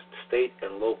restrict state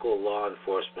and local law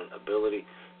enforcement ability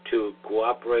to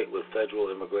cooperate with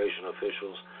federal immigration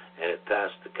officials, and it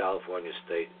passed the California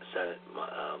State Senate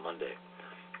Monday.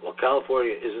 While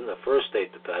California isn't the first state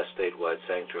to pass statewide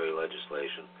sanctuary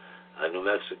legislation, New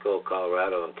Mexico,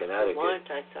 Colorado, and Connecticut. Vermont,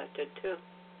 I thought did too.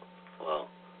 Well,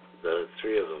 the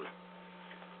 3 of them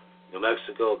New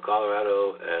Mexico,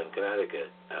 Colorado, and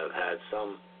Connecticut have had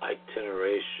some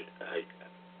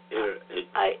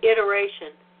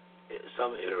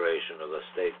iteration of a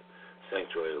state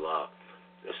sanctuary law.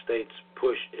 The state's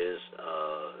push is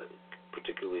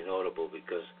particularly notable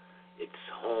because it's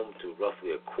home to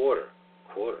roughly a quarter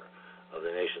of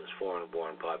the nation's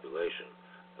foreign-born population,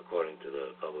 according to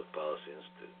the Public Policy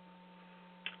Institute.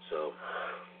 So,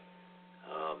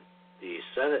 the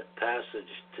Senate passage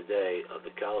today of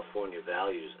the California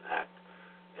Values Act,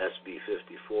 SB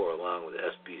 54, along with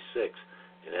SB 6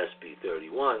 and SB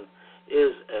 31, is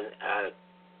an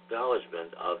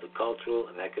acknowledgement of the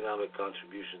cultural and economic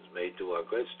contributions made to our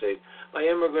great state by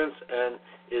immigrants and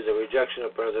is a rejection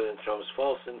of President Trump's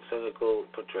false and cynical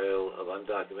portrayal of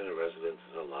undocumented residents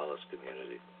as a lawless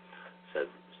community, said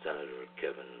Senator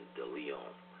Kevin DeLeon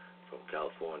from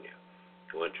California,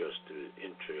 who introduced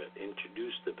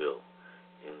the bill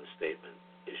in the statement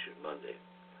issued Monday,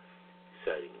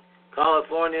 citing,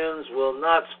 Californians will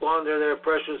not squander their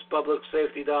precious public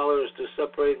safety dollars to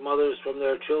separate mothers from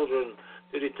their children,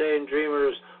 to detain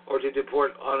dreamers, or to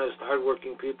deport honest,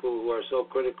 hardworking people who are so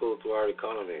critical to our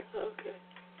economy. Okay.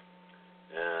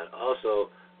 And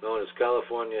also known as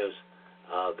California's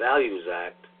Values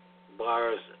Act,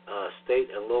 bars state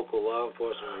and local law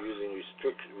enforcement from using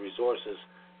restricted resources,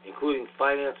 including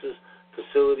finances,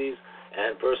 facilities,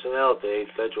 and personnel to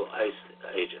aid federal ICE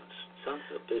agents. Sons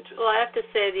of bitches. Well, I have to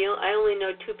say, I only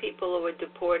know two people who were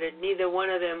deported. Neither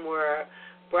one of them were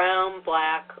brown,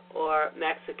 black, or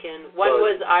Mexican. One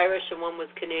was Irish and one was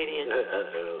Canadian.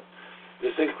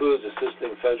 This includes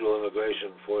assisting federal immigration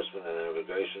enforcement and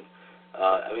immigration.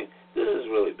 I mean, this is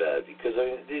really bad because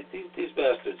these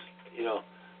bastards. You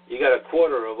got a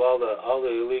quarter of all the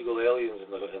illegal aliens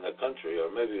in the country, or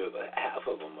maybe half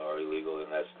of them are illegal in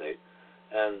that state,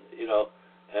 and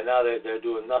now they're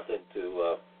doing nothing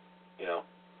to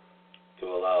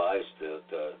allow ICE to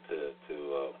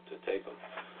take them.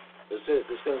 There's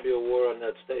going to be a war on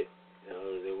that state.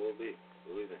 There will be,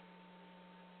 believe me.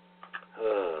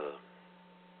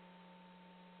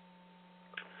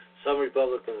 Some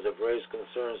Republicans have raised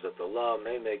concerns that the law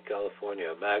may make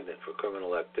California a magnet for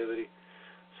criminal activity.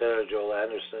 Senator Joel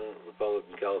Anderson,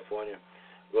 Republican California,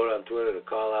 wrote on Twitter to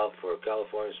call out for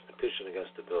California's petition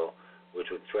against the bill, which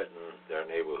would threaten their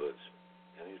neighborhoods.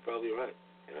 And he's probably right,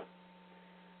 let's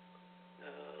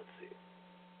see.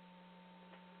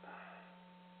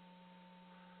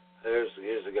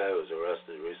 Here's a guy who was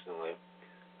arrested recently.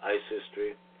 ICE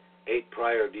history: 8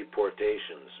 prior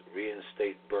deportations,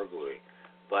 reinstate burglary,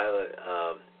 violate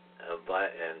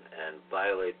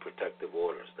protective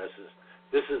orders. This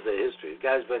is the history. The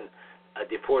guy's been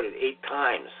deported 8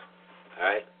 times, all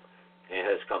right, and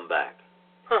has come back.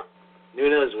 Huh.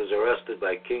 Nunez was arrested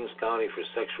by Kings County for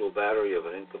sexual battery of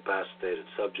an incapacitated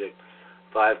subject,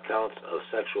 5 counts of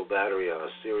sexual battery on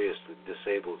a seriously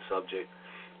disabled subject,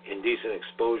 indecent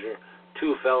exposure,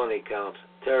 2 felony counts,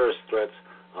 terrorist threats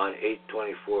on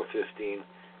 8/24/15.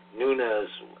 Nunez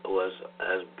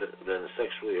has been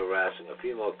sexually harassing a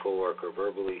female coworker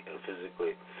verbally and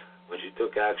physically. When she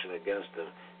took action against him,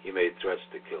 he made threats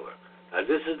to kill her. Now,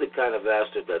 this is the kind of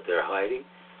bastard that they're hiding.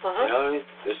 You know what I mean?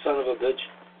 This son of a bitch,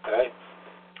 all right?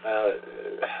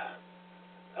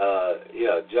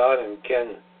 John and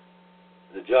Ken,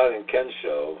 the John and Ken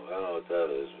show, I don't know what that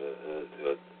is,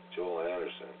 but Joel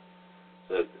Anderson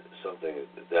said something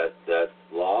that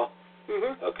law,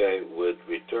 okay, would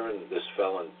return this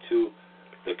felon to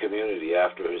the community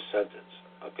after his sentence,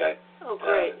 okay? Oh,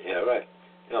 great. Right.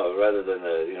 Rather than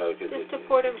just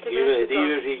deport him to even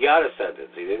if he got a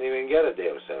sentence, he didn't even get a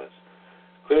damn sentence.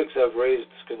 Critics have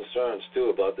raised concerns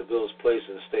too about the bill's place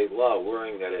in state law,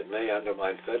 worrying that it may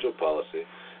undermine federal policy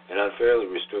and unfairly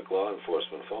restrict law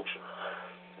enforcement function.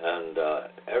 And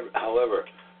however,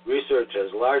 research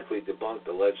has largely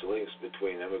debunked alleged links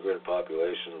between immigrant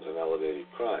populations and elevated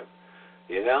crime.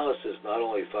 The analysis not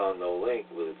only found no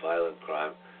link with violent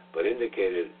crime, but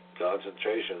indicated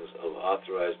concentrations of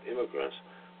authorized immigrants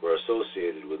were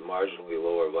associated with marginally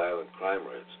lower violent crime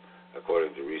rates,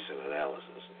 according to recent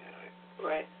analysis.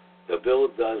 Right. The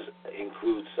bill does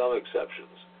include some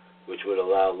exceptions, which would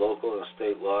allow local and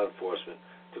state law enforcement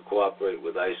to cooperate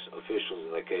with ICE officials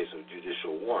in the case of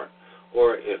judicial warrant,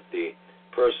 or if the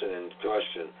person in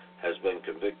question has been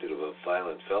convicted of a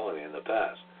violent felony in the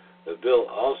past. The bill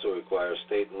also requires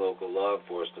state and local law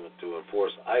enforcement to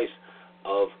inform ICE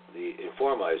of the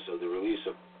release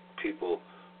of people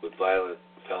with violent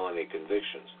felony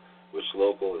convictions, which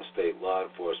local and state law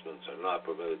enforcement are not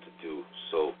permitted to do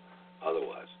so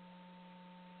otherwise.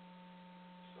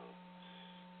 So,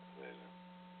 amazing.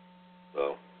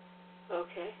 So.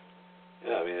 Okay.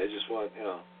 Yeah, I mean, they just want,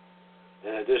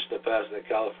 In addition to passing the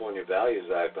California Values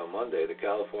Act on Monday, the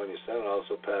California Senate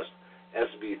also passed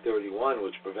SB 31,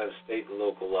 which prevents state and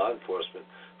local law enforcement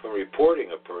from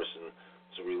reporting a person's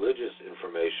religious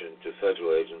information to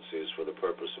federal agencies for the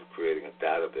purpose of creating a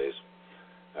database,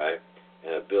 right?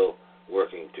 And a bill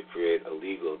working to create a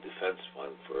legal defense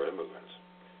fund for immigrants.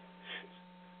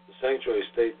 The sanctuary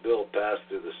state bill passed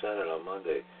through the Senate on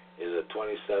Monday is a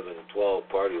 27-12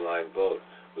 party line vote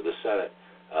with the Senate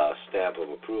stamp of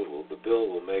approval. The bill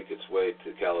will make its way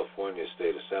to California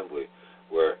State Assembly,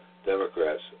 where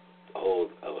Democrats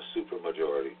hold a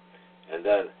supermajority, and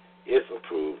then, if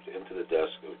approved, into the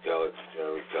desk of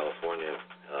California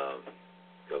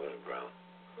Governor Brown.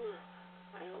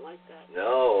 I don't like that.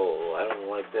 No, I don't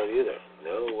like that either.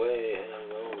 No way,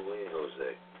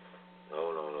 Jose. No.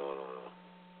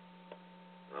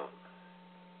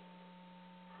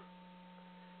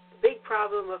 The big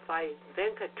problem if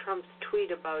Ivanka Trump's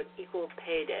tweet about equal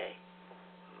pay day.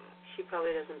 She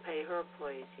probably doesn't pay her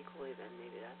employees equally. Then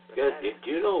maybe that's what that is.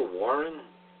 Do you know Warren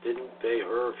didn't pay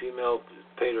her female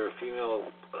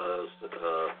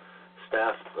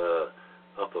staff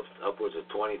upwards of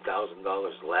 $20,000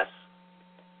 less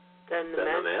than the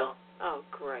male? Oh,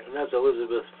 great. And that's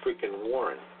Elizabeth freaking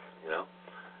Warren, you know.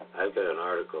 I've got an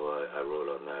article I wrote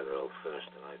on that that I'll finish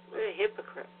tonight. What a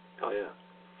hypocrite. Oh, yeah.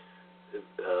 I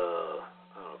don't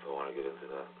know if I want to get into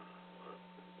that. But,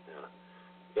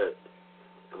 yeah.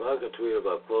 Ivanka tweeted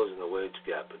about closing the wage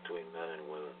gap between men and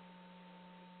women.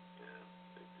 Yeah,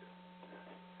 big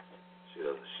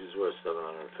deal. She's worth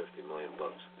 $750 million.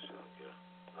 She don't care.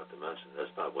 Not to mention,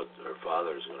 that's not what her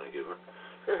father is going to give her.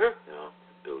 You know,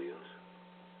 billions.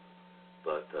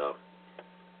 But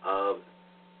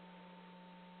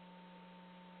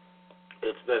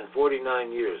it's been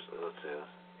 49 years. Let's say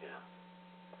this.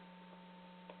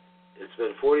 It's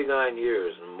been 49 years,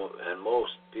 and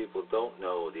most people don't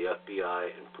know the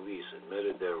FBI and police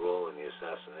admitted their role in the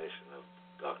assassination of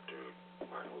Dr.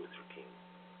 Martin Luther King.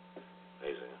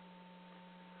 Amazing.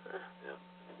 Yeah.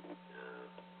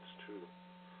 It's true.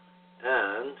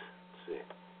 And, let's see,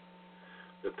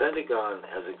 the Pentagon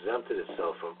has exempted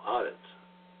itself from audits.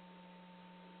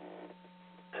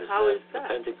 How is that?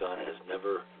 The Pentagon has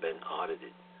never been audited.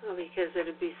 Well, because it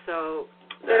would be so...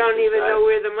 They don't even know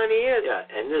where the money is,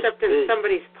 and except in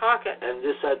somebody's pocket. And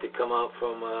this had to come out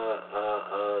from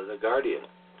The Guardian,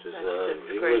 which is an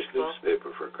English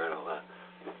newspaper for crying out loud.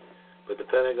 But the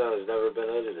Pentagon has never been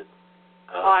audited.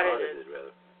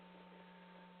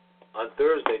 On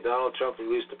Thursday, Donald Trump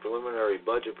released a preliminary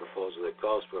budget proposal that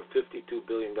calls for a $52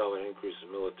 billion increase in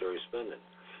military spending.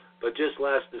 But just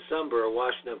last December, a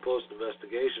Washington Post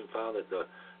investigation found that the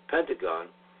Pentagon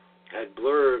had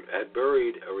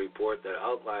buried a report that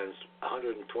outlines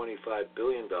 $125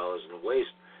 billion in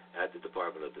waste at the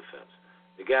Department of Defense.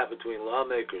 The gap between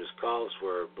lawmakers' calls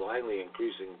for blindly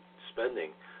increasing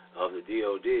spending of the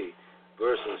DoD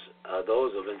versus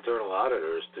those of internal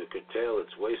auditors to curtail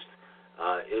its waste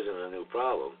isn't a new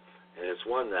problem, and it's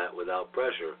one that, without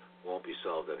pressure, won't be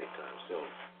solved anytime soon.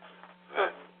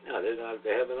 Right? No,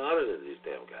 they haven't audited these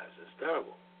damn guys. It's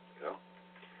terrible. You know.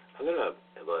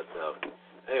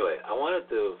 Anyway, I wanted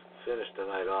to finish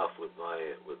tonight off with my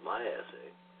essay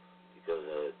because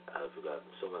I've gotten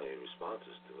so many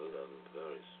responses to it. I'm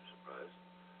very surprised.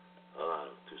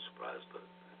 Not too surprised, but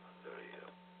I'm very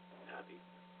happy.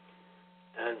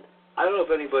 And I don't know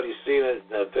if anybody's seen it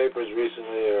in the papers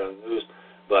recently or on the news,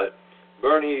 but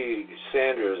Bernie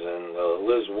Sanders and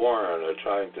Liz Warren are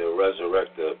trying to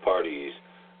resurrect the parties.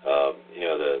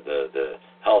 The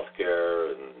health care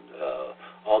and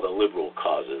all the liberal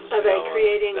causes. Are they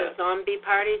creating a zombie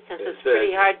party since it's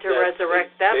pretty hard to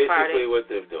resurrect that party? Basically what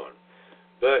they're doing.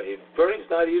 But Bernie's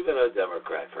not even a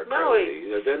Democrat for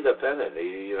crazy. He's independent.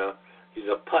 He's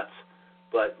a putz.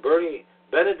 But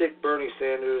Benedict Bernie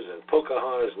Sanders and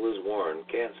Pocahontas Liz Warren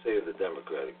can't save the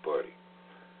Democratic Party.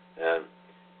 And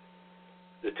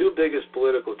the two biggest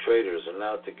political traitors are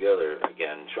now together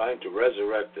again, trying to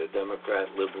resurrect the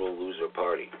Democrat liberal loser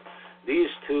party. These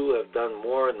two have done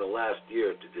more in the last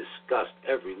year to disgust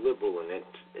every liberal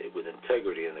with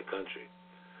integrity in the country.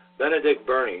 Benedict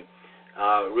Bernie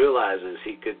realizes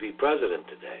he could be president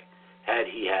today had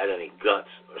he had any guts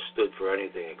or stood for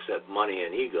anything except money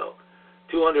and ego.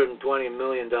 $220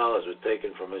 million was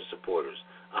taken from his supporters.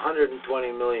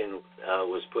 $120 million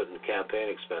was put in campaign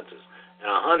expenses, and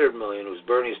 $100 million was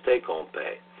Bernie's take-home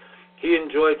pay. He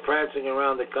enjoyed prancing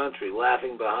around the country,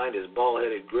 laughing behind his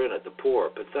bald-headed grin at the poor,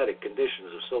 pathetic conditions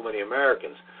of so many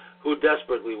Americans who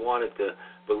desperately wanted to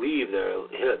believe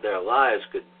their lives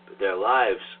could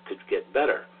get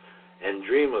better and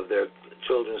dream of their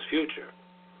children's future.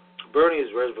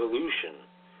 Bernie's revolution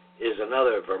is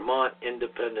another Vermont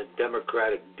independent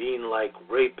Democratic dean-like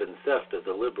rape and theft of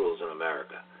the liberals in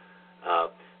America,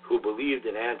 who believed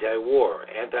in anti-war,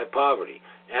 anti-poverty,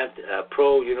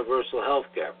 pro-universal health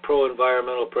care,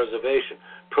 pro-environmental preservation,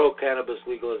 pro-cannabis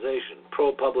legalization,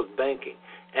 pro-public banking,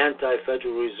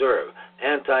 anti-Federal Reserve,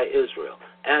 anti-Israel,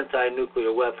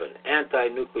 anti-nuclear weapon,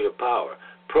 anti-nuclear power,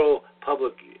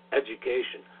 pro-public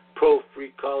education,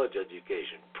 pro-free college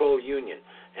education, pro-union,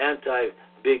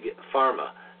 anti-big pharma,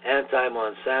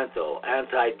 anti-Monsanto,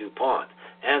 anti-DuPont,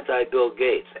 anti-Bill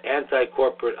Gates,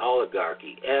 anti-corporate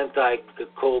oligarchy,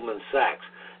 anti-Goldman Sachs,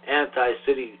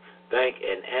 anti-Citibank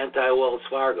and anti-Wells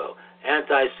Fargo,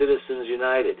 anti-Citizens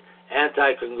United,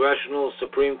 anti-congressional,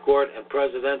 Supreme Court, and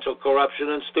presidential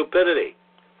corruption and stupidity.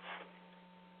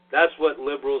 That's what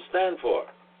liberals stand for.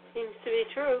 Seems to be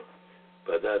true.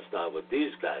 But that's not what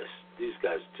these guys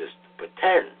just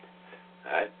pretend.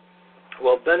 All right?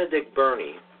 Well, Benedict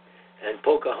Burney and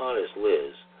Pocahontas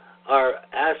Liz are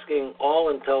asking all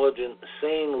intelligent,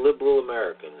 sane, liberal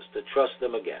Americans to trust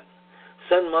them again,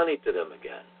 send money to them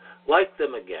again, like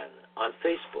them again on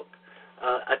Facebook,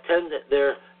 attend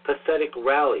their pathetic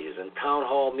rallies and town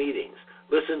hall meetings,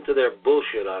 listen to their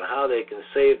bullshit on how they can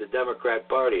save the Democrat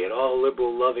Party and all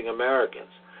liberal-loving Americans.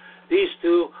 These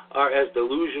two are as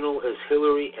delusional as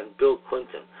Hillary and Bill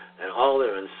Clinton and all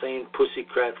their insane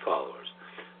pussycat followers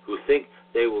who think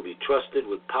they will be trusted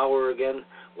with power again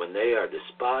when they are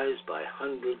despised by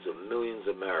hundreds of millions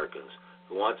of Americans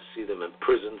who want to see them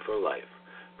imprisoned for life.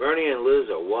 Bernie and Liz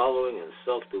are wallowing in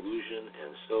self-delusion,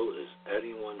 and so is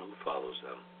anyone who follows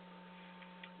them.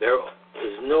 There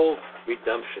is no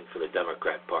redemption for the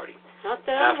Democrat Party. Not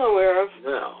that I'm aware of.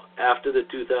 No, after the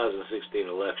 2016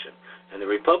 election. And the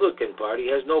Republican Party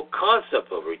has no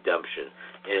concept of redemption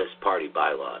in its party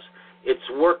bylaws. It's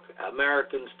work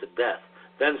Americans to death,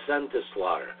 then send to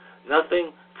slaughter.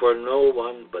 Nothing for no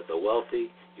one but the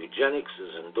wealthy. Eugenics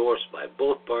is endorsed by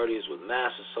both parties with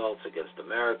mass assaults against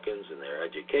Americans in their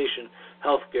education,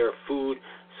 health care, food,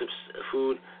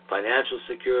 financial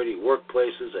security,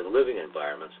 workplaces, and living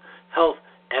environments, health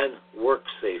and work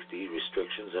safety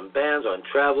restrictions, and bans on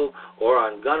travel or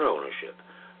on gun ownership.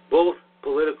 Both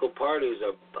political parties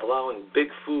are allowing big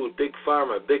food, big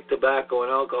pharma, big tobacco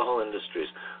and alcohol industries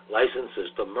licenses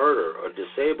to murder or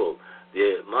disable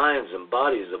the minds and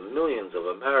bodies of millions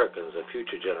of Americans and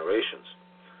future generations.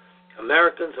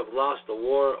 Americans have lost the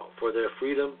war for their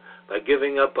freedom by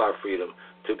giving up our freedom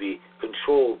to be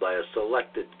controlled by a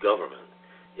selected government.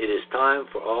 It is time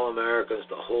for all Americans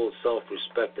to hold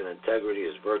self-respect and integrity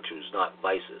as virtues, not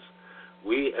vices.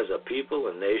 We as a people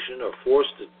and nation are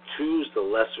forced to choose the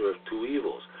lesser of two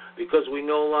evils because we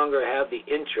no longer have the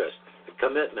interest, the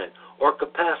commitment, or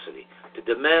capacity to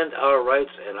demand our rights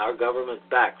and our government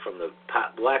back from the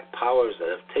black powers that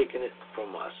have taken it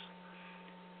from us.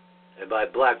 And by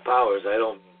black powers, I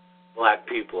don't mean black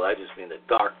people, I just mean the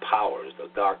dark powers, the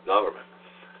dark government.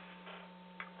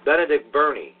 Benedict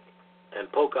Burney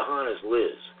and Pocahontas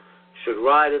Liz should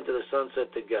ride into the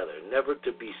sunset together, never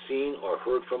to be seen or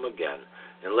heard from again,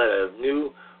 and let a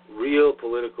new, real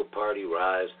political party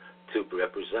rise to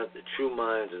represent the true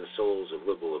minds and souls of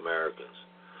liberal Americans.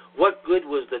 What good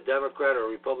was the Democrat or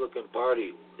Republican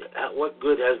Party? What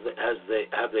good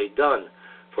have they done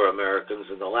for Americans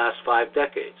in the last 5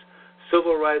 decades?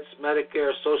 Civil rights,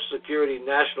 Medicare, Social Security,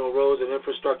 national roads and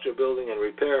infrastructure building and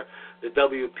repair, the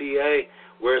WPA,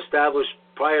 were established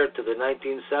prior to the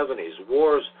 1970s.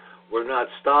 Wars were not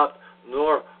stopped,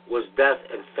 nor was death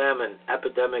and famine,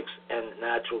 epidemics, and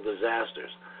natural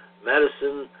disasters.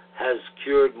 Medicine has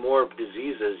cured more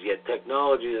diseases, yet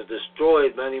technology has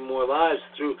destroyed many more lives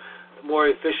through more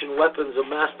efficient weapons of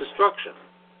mass destruction.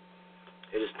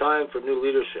 It is time for new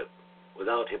leadership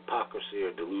without hypocrisy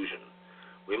or delusion.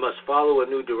 We must follow a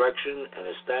new direction and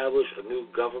establish a new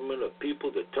government of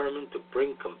people determined to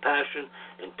bring compassion,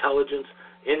 intelligence,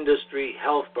 industry,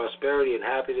 health, prosperity, and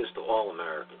happiness to all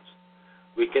Americans.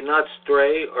 We cannot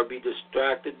stray or be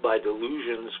distracted by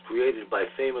delusions created by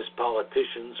famous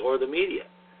politicians or the media.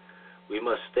 We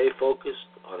must stay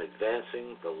focused on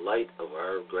advancing the light of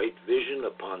our great vision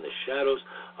upon the shadows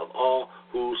of all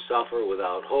who suffer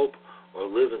without hope or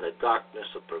live in the darkness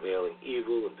of prevailing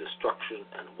evil and destruction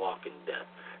and walk in death.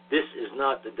 This is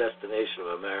not the destination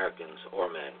of Americans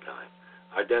or mankind.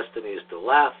 Our destiny is to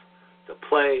laugh, to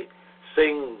play,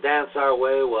 sing, dance our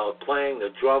way while playing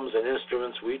the drums and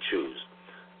instruments we choose,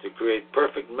 to create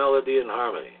perfect melody and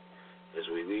harmony as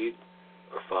we lead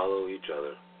or follow each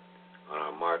other on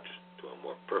our march to a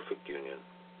more perfect union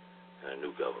and a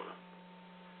new government.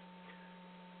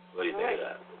 What do you think of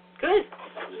that? Good.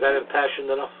 Is that impassioned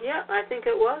enough? Yeah, I think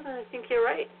it was, and I think you're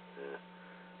right. Yeah.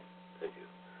 Thank you.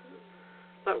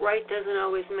 But right doesn't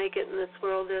always make it in this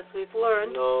world, as we've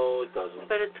learned. No, it doesn't.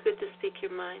 But it's good to speak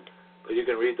your mind. But you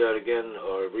can read that again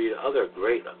or read other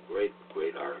great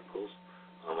articles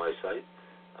on my site,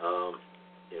 and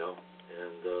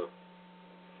that'll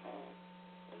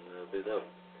be that.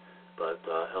 But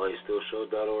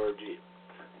LAStillShow.org.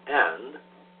 And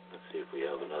let's see if we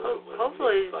have another one.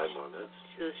 Hopefully, 5 more minutes.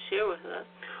 She'll share with us.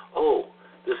 Oh,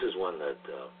 this is one that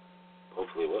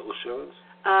hopefully what will share us?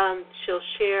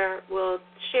 We'll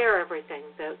share everything.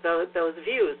 Those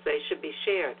views, they should be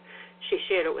shared. She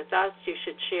shared it with us. You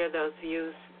should share those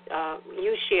views.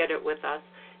 You shared it with us,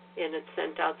 and it's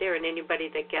sent out there. And anybody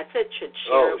that gets it should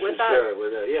share it with us. Share it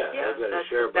with her. Yeah, I've got a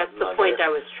share button. That's the point I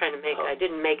was trying to make. Oh. I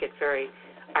didn't make it very.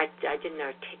 I didn't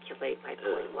articulate my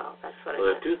point well. That's what I meant.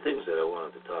 There are two things that I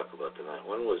wanted to talk about tonight.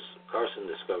 One was Carson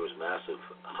discovers massive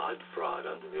HUD fraud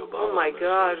under the Obama administration. Oh my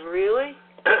God, really?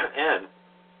 And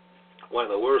one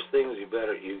of the worst things you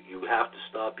have to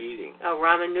stop eating. Oh,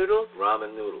 ramen noodles?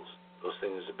 Ramen noodles. Those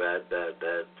things are bad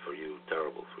for you,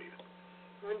 terrible for you.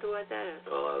 I wonder what that is.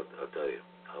 Well, I'll tell you.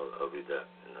 I'll read that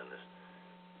and then this.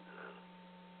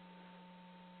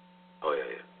 Oh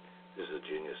yeah. This is a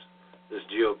genius. This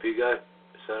GOP guy,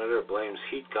 Senator, blames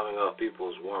heat coming off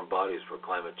people's warm bodies for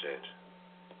climate change.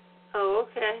 Oh,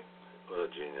 okay. What a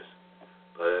genius.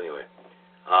 But anyway,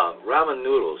 ramen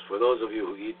noodles. For those of you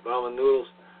who eat ramen noodles,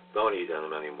 don't eat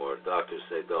them anymore. Doctors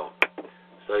say don't.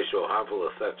 Studies show harmful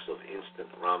effects of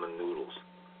instant ramen noodles.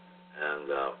 And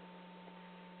let's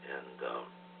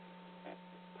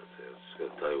see, I'm just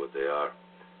going to tell you what they are.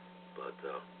 But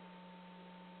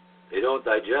they don't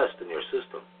digest in your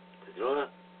system. Did you know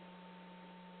that?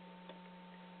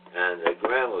 And a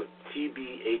gram of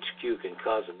TBHQ can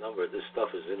cause a number. This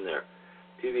stuff is in there.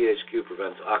 TBHQ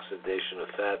prevents oxidation of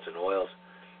fats and oils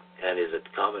and is a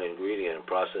common ingredient in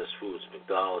processed foods.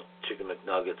 McDonald's, Chicken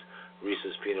McNuggets,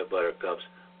 Reese's Peanut Butter Cups,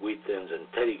 Wheat Thins, and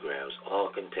Teddy Grahams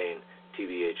all contain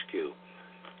TBHQ,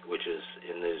 which is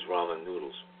in these ramen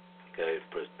noodles. Okay,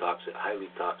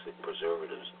 highly toxic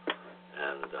preservatives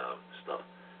and stuff.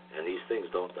 And these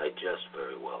things don't digest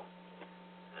very well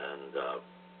and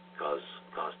cause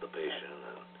constipation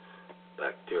and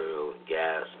bacterial and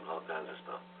gas and all kinds of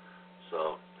stuff. So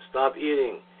stop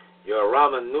eating your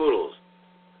ramen noodles.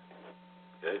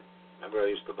 Okay? Remember I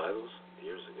used to buy those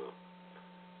years ago.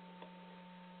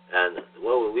 And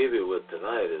what we'll leave you with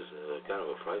tonight is kind of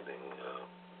a frightening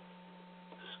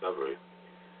discovery.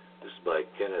 This is by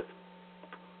Kenneth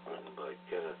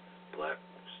Black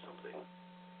something.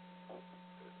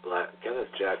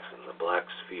 Kenneth Jackson, The Black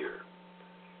Sphere.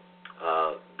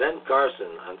 Ben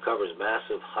Carson uncovers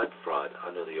massive HUD fraud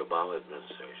under the Obama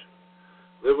administration.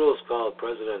 Liberals called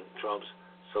President Trump's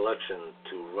selection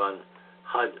to run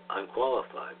HUD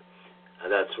unqualified.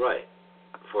 And that's right.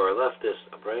 For a leftist,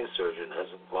 a brain surgeon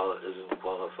isn't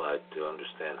qualified to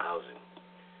understand housing.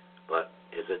 But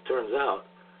as it turns out,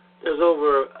 there's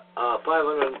over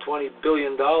 $520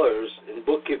 billion in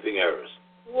bookkeeping errors.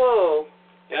 Whoa.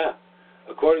 Yeah.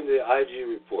 According to the IG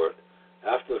report,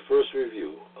 after the first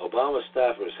review, Obama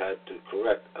staffers had to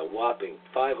correct a whopping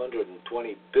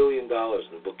 $520 billion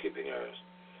in bookkeeping errors.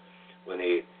 When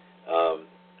the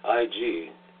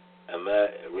IG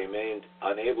remained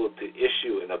unable to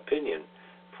issue an opinion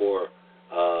for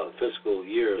fiscal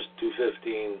years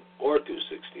 2015 or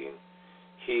 2016,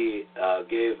 he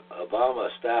gave Obama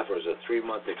staffers a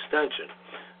 3-month extension.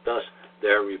 Thus,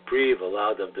 their reprieve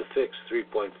allowed them to fix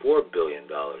 $3.4 billion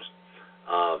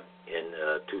in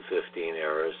 2015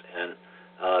 errors and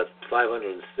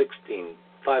 $516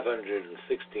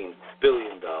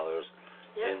 billion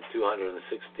in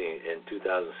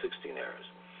 2016 errors.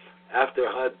 After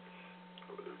HUD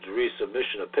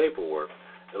resubmission of paperwork,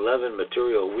 11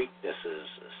 material weaknesses,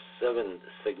 7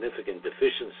 significant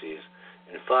deficiencies,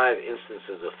 and 5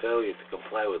 instances of failure to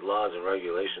comply with laws and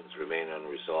regulations remain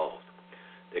unresolved.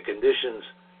 The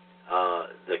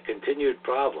continued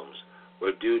problems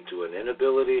were due to an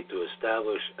inability to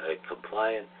establish a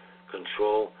compliant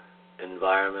control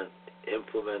environment,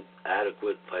 implement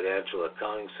adequate financial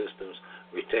accounting systems,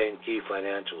 retain key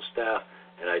financial staff,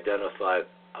 and identify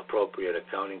appropriate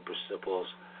accounting principles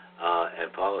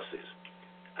and policies.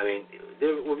 I mean,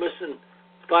 we're missing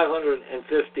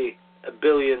 $550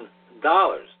 billion,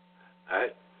 all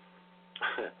right?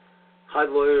 HUD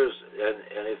lawyers,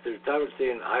 and if the retirement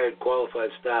team hired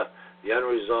qualified staff, the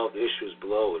unresolved issues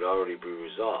below would already be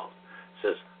resolved. It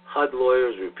says, HUD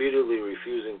lawyers repeatedly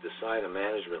refusing to sign a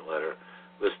management letter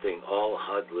listing all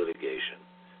HUD litigation.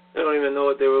 They don't even know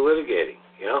what they were litigating,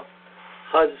 you know?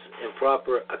 HUD's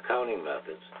improper accounting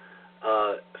methods,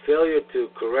 failure to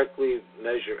correctly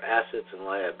measure assets and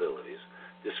liabilities,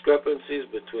 discrepancies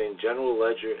between general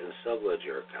ledger and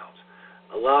subledger accounts,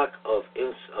 a lack of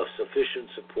sufficient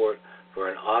support for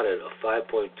an audit of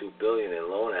 $5.2 billion in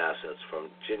loan assets from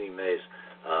Ginnie Mae's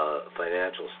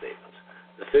financial statements.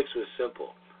 The fix was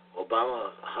simple.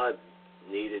 Obama HUD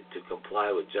needed to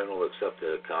comply with general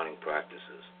accepted accounting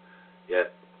practices,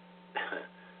 yet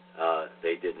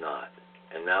they did not.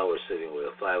 And now we're sitting with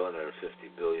a $550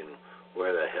 billion,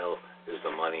 where the hell is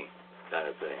the money kind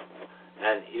of thing.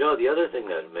 And, the other thing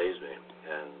that amazed me,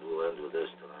 and we'll end with this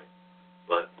tonight,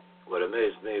 but what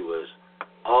amazed me was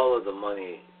all of the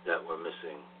money that we're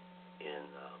missing in,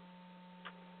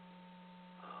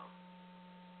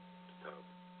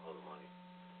 all the money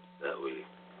that we're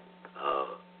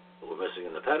missing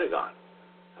in the Pentagon.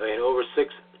 I mean, over $6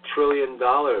 trillion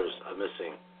are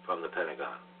missing from the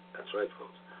Pentagon. That's right,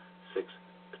 folks. $6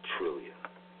 trillion.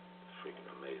 It's freaking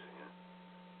amazing, huh?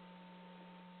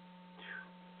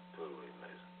 Totally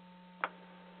amazing.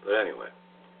 But anyway,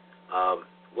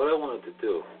 what I wanted to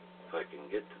do, if I can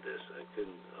get to this, I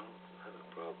don't have a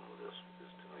problem with this.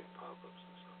 There's too many pop-ups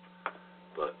and stuff.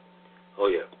 But, I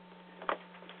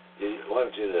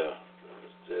wanted you to,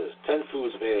 there's 10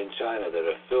 foods made in China that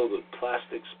are filled with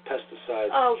plastics,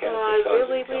 pesticides,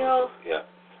 really, chemicals. Yeah.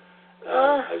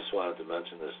 I just wanted to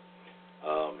mention this.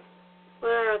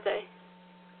 Where are they?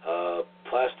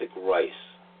 Plastic rice,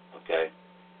 okay?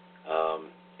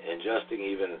 Ingesting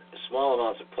even small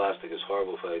amounts of plastic is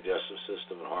horrible for the digestive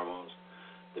system and hormones.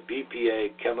 The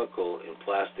BPA chemical in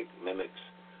plastic mimics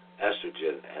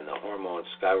estrogen, and the hormone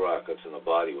skyrockets in the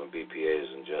body when BPA is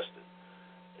ingested.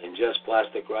 Ingest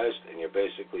plastic rice, and you're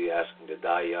basically asking to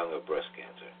die young of breast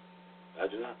cancer.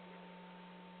 Imagine that.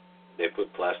 They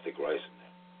put plastic rice in there.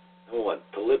 Number one,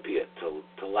 tilapia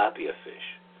fish.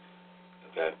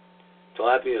 Okay?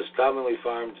 Tilapia is commonly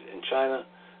farmed in China.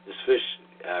 This fish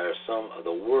are some of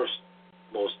the worst,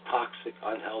 most toxic,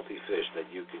 unhealthy fish that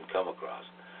you can come across.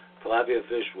 Tilapia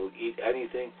fish will eat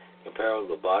anything comparable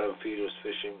to bottom feeders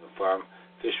fishing.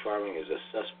 Fish farming is a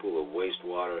cesspool of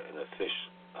wastewater and the fish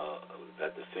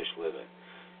that the fish live in.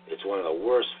 It's one of the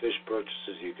worst fish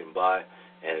purchases you can buy,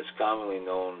 and it's commonly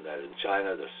known that in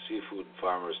China the seafood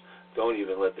farmers don't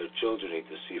even let their children eat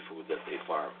the seafood that they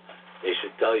farm. They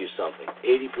should tell you something.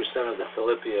 80% of the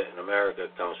tilapia in America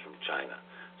comes from China.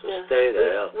 So stay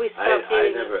the hell.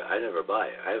 I never buy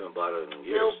it. I haven't bought it in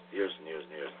years, years and years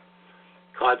and years.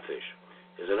 Codfish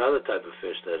is another type of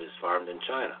fish that is farmed in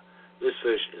China. This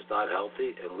fish is not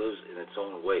healthy and lives in its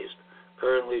own waste.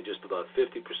 Currently, just about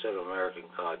 50% of American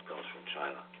cod comes from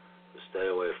China. So stay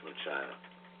away from China.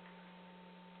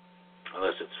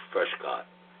 Unless it's fresh cod,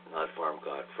 not farm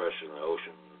cod, fresh in the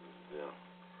ocean.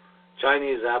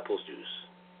 Chinese apple juice.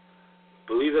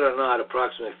 Believe it or not,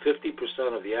 approximately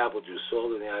 50% of the apple juice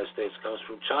sold in the United States comes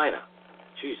from China.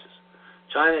 Jesus.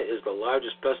 China is the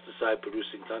largest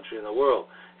pesticide-producing country in the world,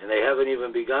 and they haven't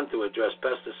even begun to address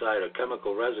pesticide or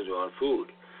chemical residue on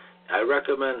food. I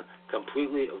recommend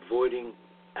completely avoiding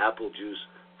apple juice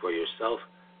for yourself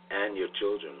and your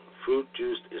children. Fruit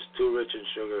juice is too rich in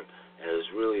sugar and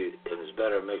is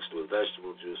better mixed with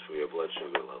vegetable juice for your blood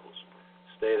sugar levels.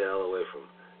 Stay the hell away from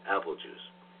apple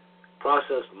juice.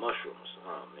 Processed mushrooms.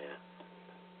 Oh, man.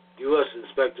 U.S.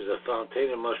 inspectors have found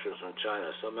tainted mushrooms from China.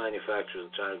 Some manufacturers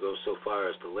in China go so far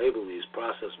as to label these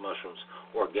processed mushrooms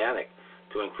organic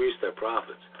to increase their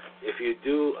profits. If you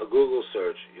do a Google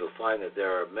search, you'll find that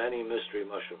there are many mystery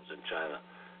mushrooms in China,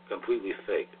 completely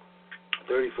fake.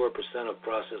 34% of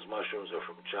processed mushrooms are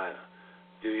from China.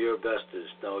 Do your best to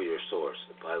know your source.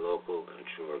 Buy local and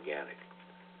true organic.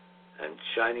 And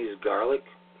Chinese garlic,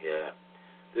 yeah,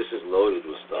 this is loaded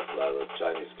with stuff. A lot of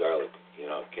Chinese garlic,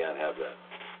 can't have that.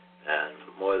 And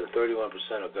more than 31%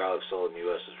 of garlic sold in the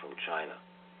U.S. is from China.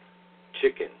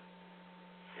 Chicken.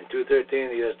 In 2013,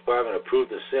 the U.S. Department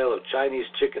approved the sale of Chinese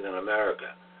chicken in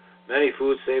America. Many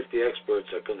food safety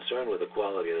experts are concerned with the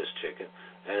quality of this chicken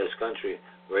and this country,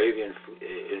 where avian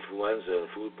influenza and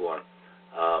foodborne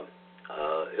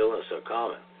illness are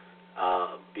common.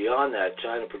 Beyond that,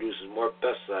 China produces more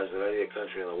pesticides than any other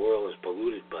country in the world, is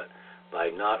polluted by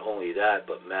not only that,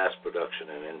 but mass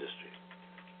production and industry.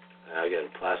 And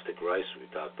again, plastic rice we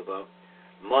talked about.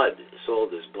 Mud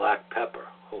sold as black pepper.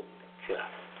 Holy cow.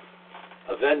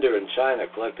 A vendor in China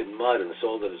collected mud and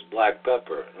sold it as black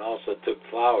pepper, and also took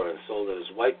flour and sold it as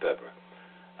white pepper.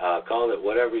 Called it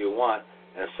whatever you want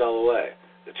and sell away.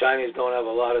 The Chinese don't have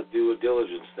a lot of due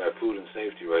diligence in their food and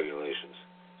safety regulations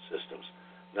systems.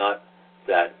 Not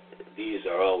that these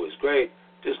are always great.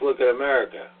 Just look at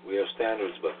America. We have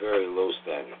standards, but very low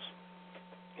standards.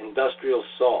 Industrial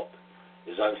salt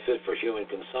is unfit for human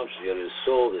consumption, yet it is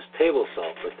sold as table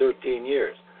salt for 13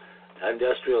 years.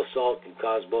 Industrial salt can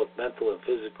cause both mental and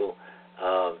physical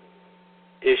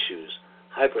issues,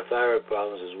 hyperthyroid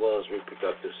problems, as well as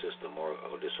reproductive system or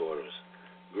disorders.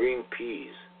 Green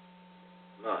peas.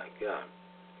 My God.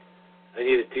 I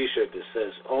need a T-shirt that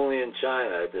says "Only in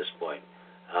China" at this point.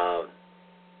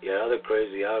 Other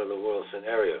crazy out-of-the-world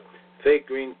scenario. Fake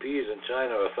green peas in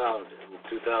China are found in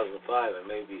 2005 and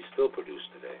may be still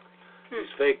produced today.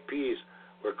 These fake peas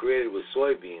were created with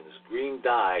soybeans, green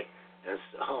dye, and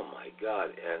oh my God,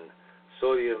 and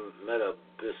sodium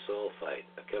metabisulfite,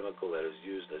 a chemical that is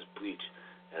used as bleach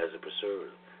as a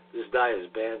preservative. This dye is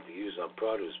banned to use on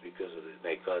produce because it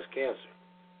may cause cancer.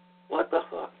 What the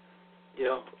fuck?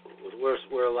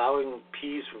 We're allowing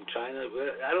peas from China.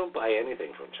 I don't buy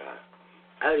anything from China.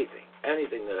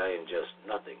 Anything that I ingest,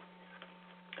 nothing.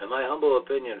 In my humble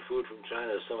opinion, food from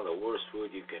China is some of the worst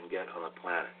food you can get on the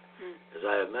planet. As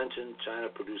I have mentioned, China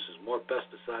produces more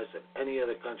pesticides than any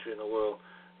other country in the world,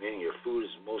 meaning your food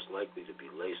is most likely to be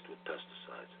laced with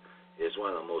pesticides. It is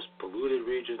one of the most polluted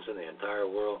regions in the entire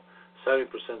world. 70%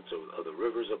 of the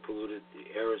rivers are polluted. The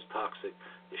air is toxic.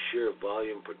 The sheer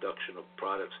volume production of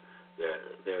products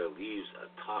there leaves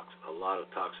a lot of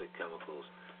toxic chemicals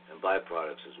and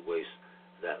byproducts as waste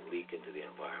that leak into the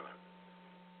environment.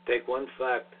 Take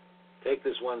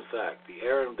this one fact. The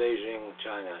air in Beijing,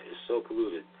 China, is so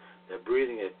polluted that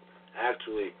breathing it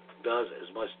actually does as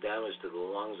much damage to the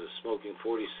lungs as smoking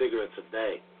 40 cigarettes a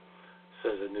day,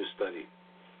 says a new study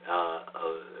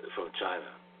from China.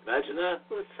 Imagine that.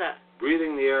 What's that?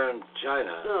 Breathing the air in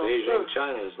China, Beijing,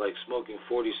 China, is like smoking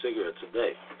 40 cigarettes a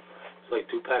day. It's like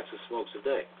 2 packs of smokes a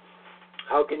day.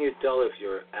 How can you tell if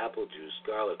your apple juice,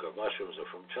 garlic, or mushrooms are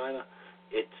from China?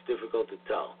 It's difficult to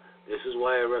tell. This is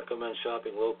why I recommend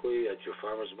shopping locally at your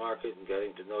farmer's market and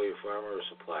getting to know your farmer or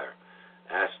supplier.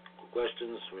 Ask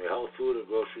questions from your health food or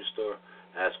grocery store.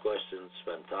 Ask questions,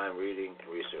 spend time reading and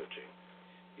researching.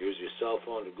 Use your cell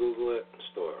phone to Google it and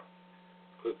store.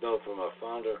 Quick note from our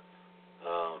founder.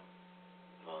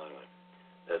 Anyway,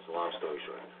 that's a long story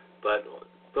short. But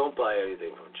don't buy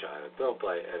anything from China. Don't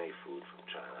buy any food from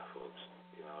China, folks.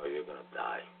 Or you're going to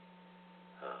die.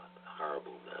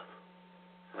 Horrible death.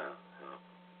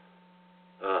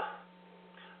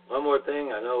 One more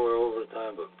thing. I know we're over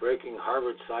time, but breaking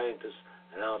Harvard scientists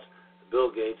announced Bill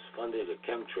Gates funded a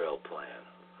chemtrail plan.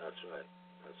 That's right.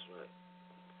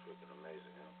 Freaking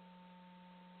amazing, huh?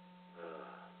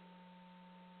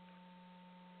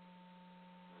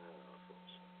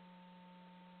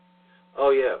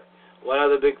 Oh, yeah. One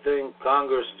other big thing,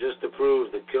 Congress just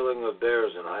approved the killing of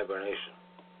bears in hibernation.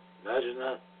 Imagine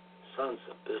that. Sons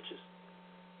of bitches.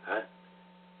 Huh?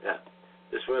 Yeah.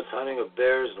 This prevents hunting of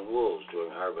bears and wolves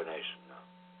during hibernation now.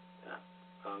 Yeah.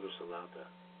 Congress allowed that.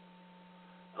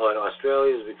 Oh, and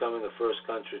Australia is becoming the first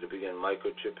country to begin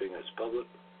microchipping its public.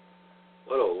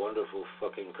 What a wonderful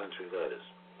fucking country that is.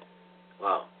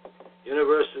 Wow.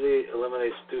 University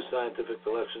eliminates 2 scientific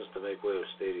collections to make way of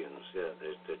stadiums. Yeah,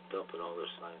 they're dumping all their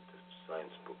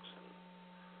science books. And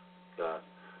God,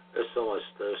 there's so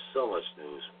much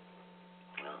news.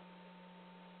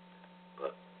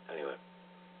 But anyway.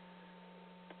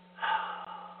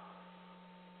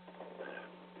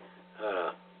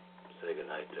 Say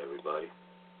goodnight to everybody.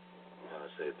 I'm going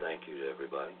to say thank you to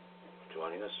everybody for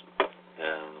joining us.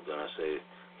 And I'm going to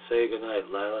say goodnight,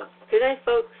 Lila. Good night,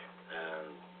 folks.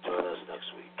 And join us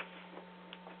next week.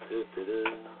 Good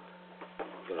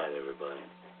night, everybody.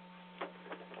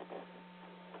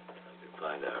 I can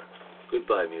find our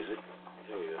goodbye music.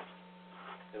 Here we go.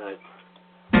 Good night.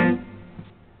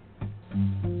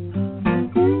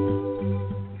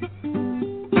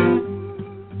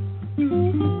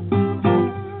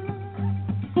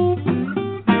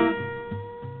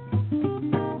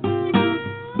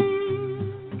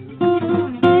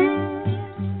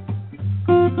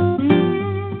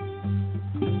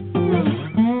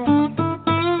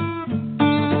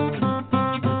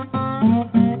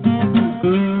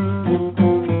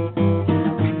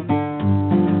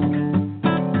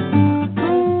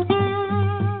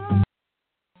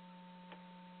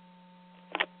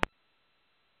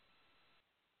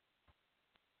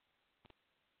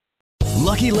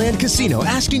 Lucky Land Casino,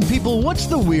 asking people, what's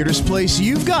the weirdest place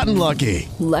you've gotten lucky?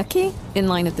 Lucky? In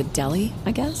line at the deli,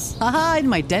 I guess? Aha, in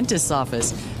my dentist's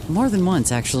office. More than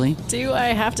once, actually. Do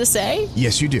I have to say?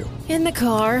 Yes, you do. In the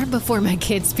car before my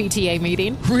kids' PTA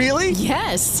meeting. Really?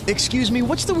 Yes. Excuse me,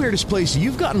 what's the weirdest place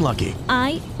you've gotten lucky?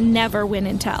 I never win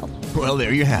and tell. Well,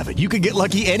 there you have it. You can get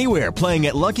lucky anywhere, playing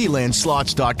at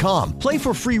LuckyLandSlots.com. Play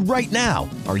for free right now.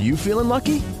 Are you feeling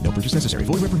lucky? No purchase necessary.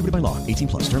 Void where prohibited by law.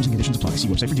 18+. Terms and conditions apply. See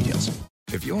website for details.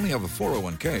 If you only have a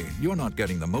 401k, you're not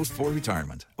getting the most for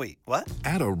retirement. Wait, what?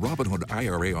 Add a Robinhood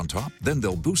IRA on top, then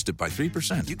they'll boost it by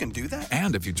 3%. You can do that?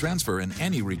 And if you transfer in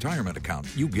any retirement account,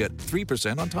 you get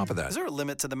 3% on top of that. Is there a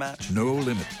limit to the match? No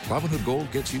limit. Robinhood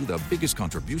Gold gets you the biggest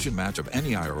contribution match of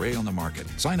any IRA on the market.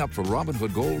 Sign up for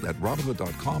Robinhood Gold at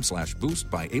Robinhood.com/boost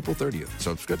by April 30th.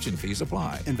 Subscription fees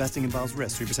apply. Investing involves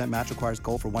risk. 3% match requires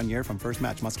gold for 1 year from first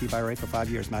match. Must keep IRA for 5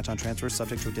 years. Match on transfers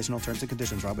subject to additional terms and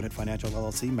conditions. Robinhood Financial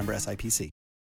LLC, member SIPC.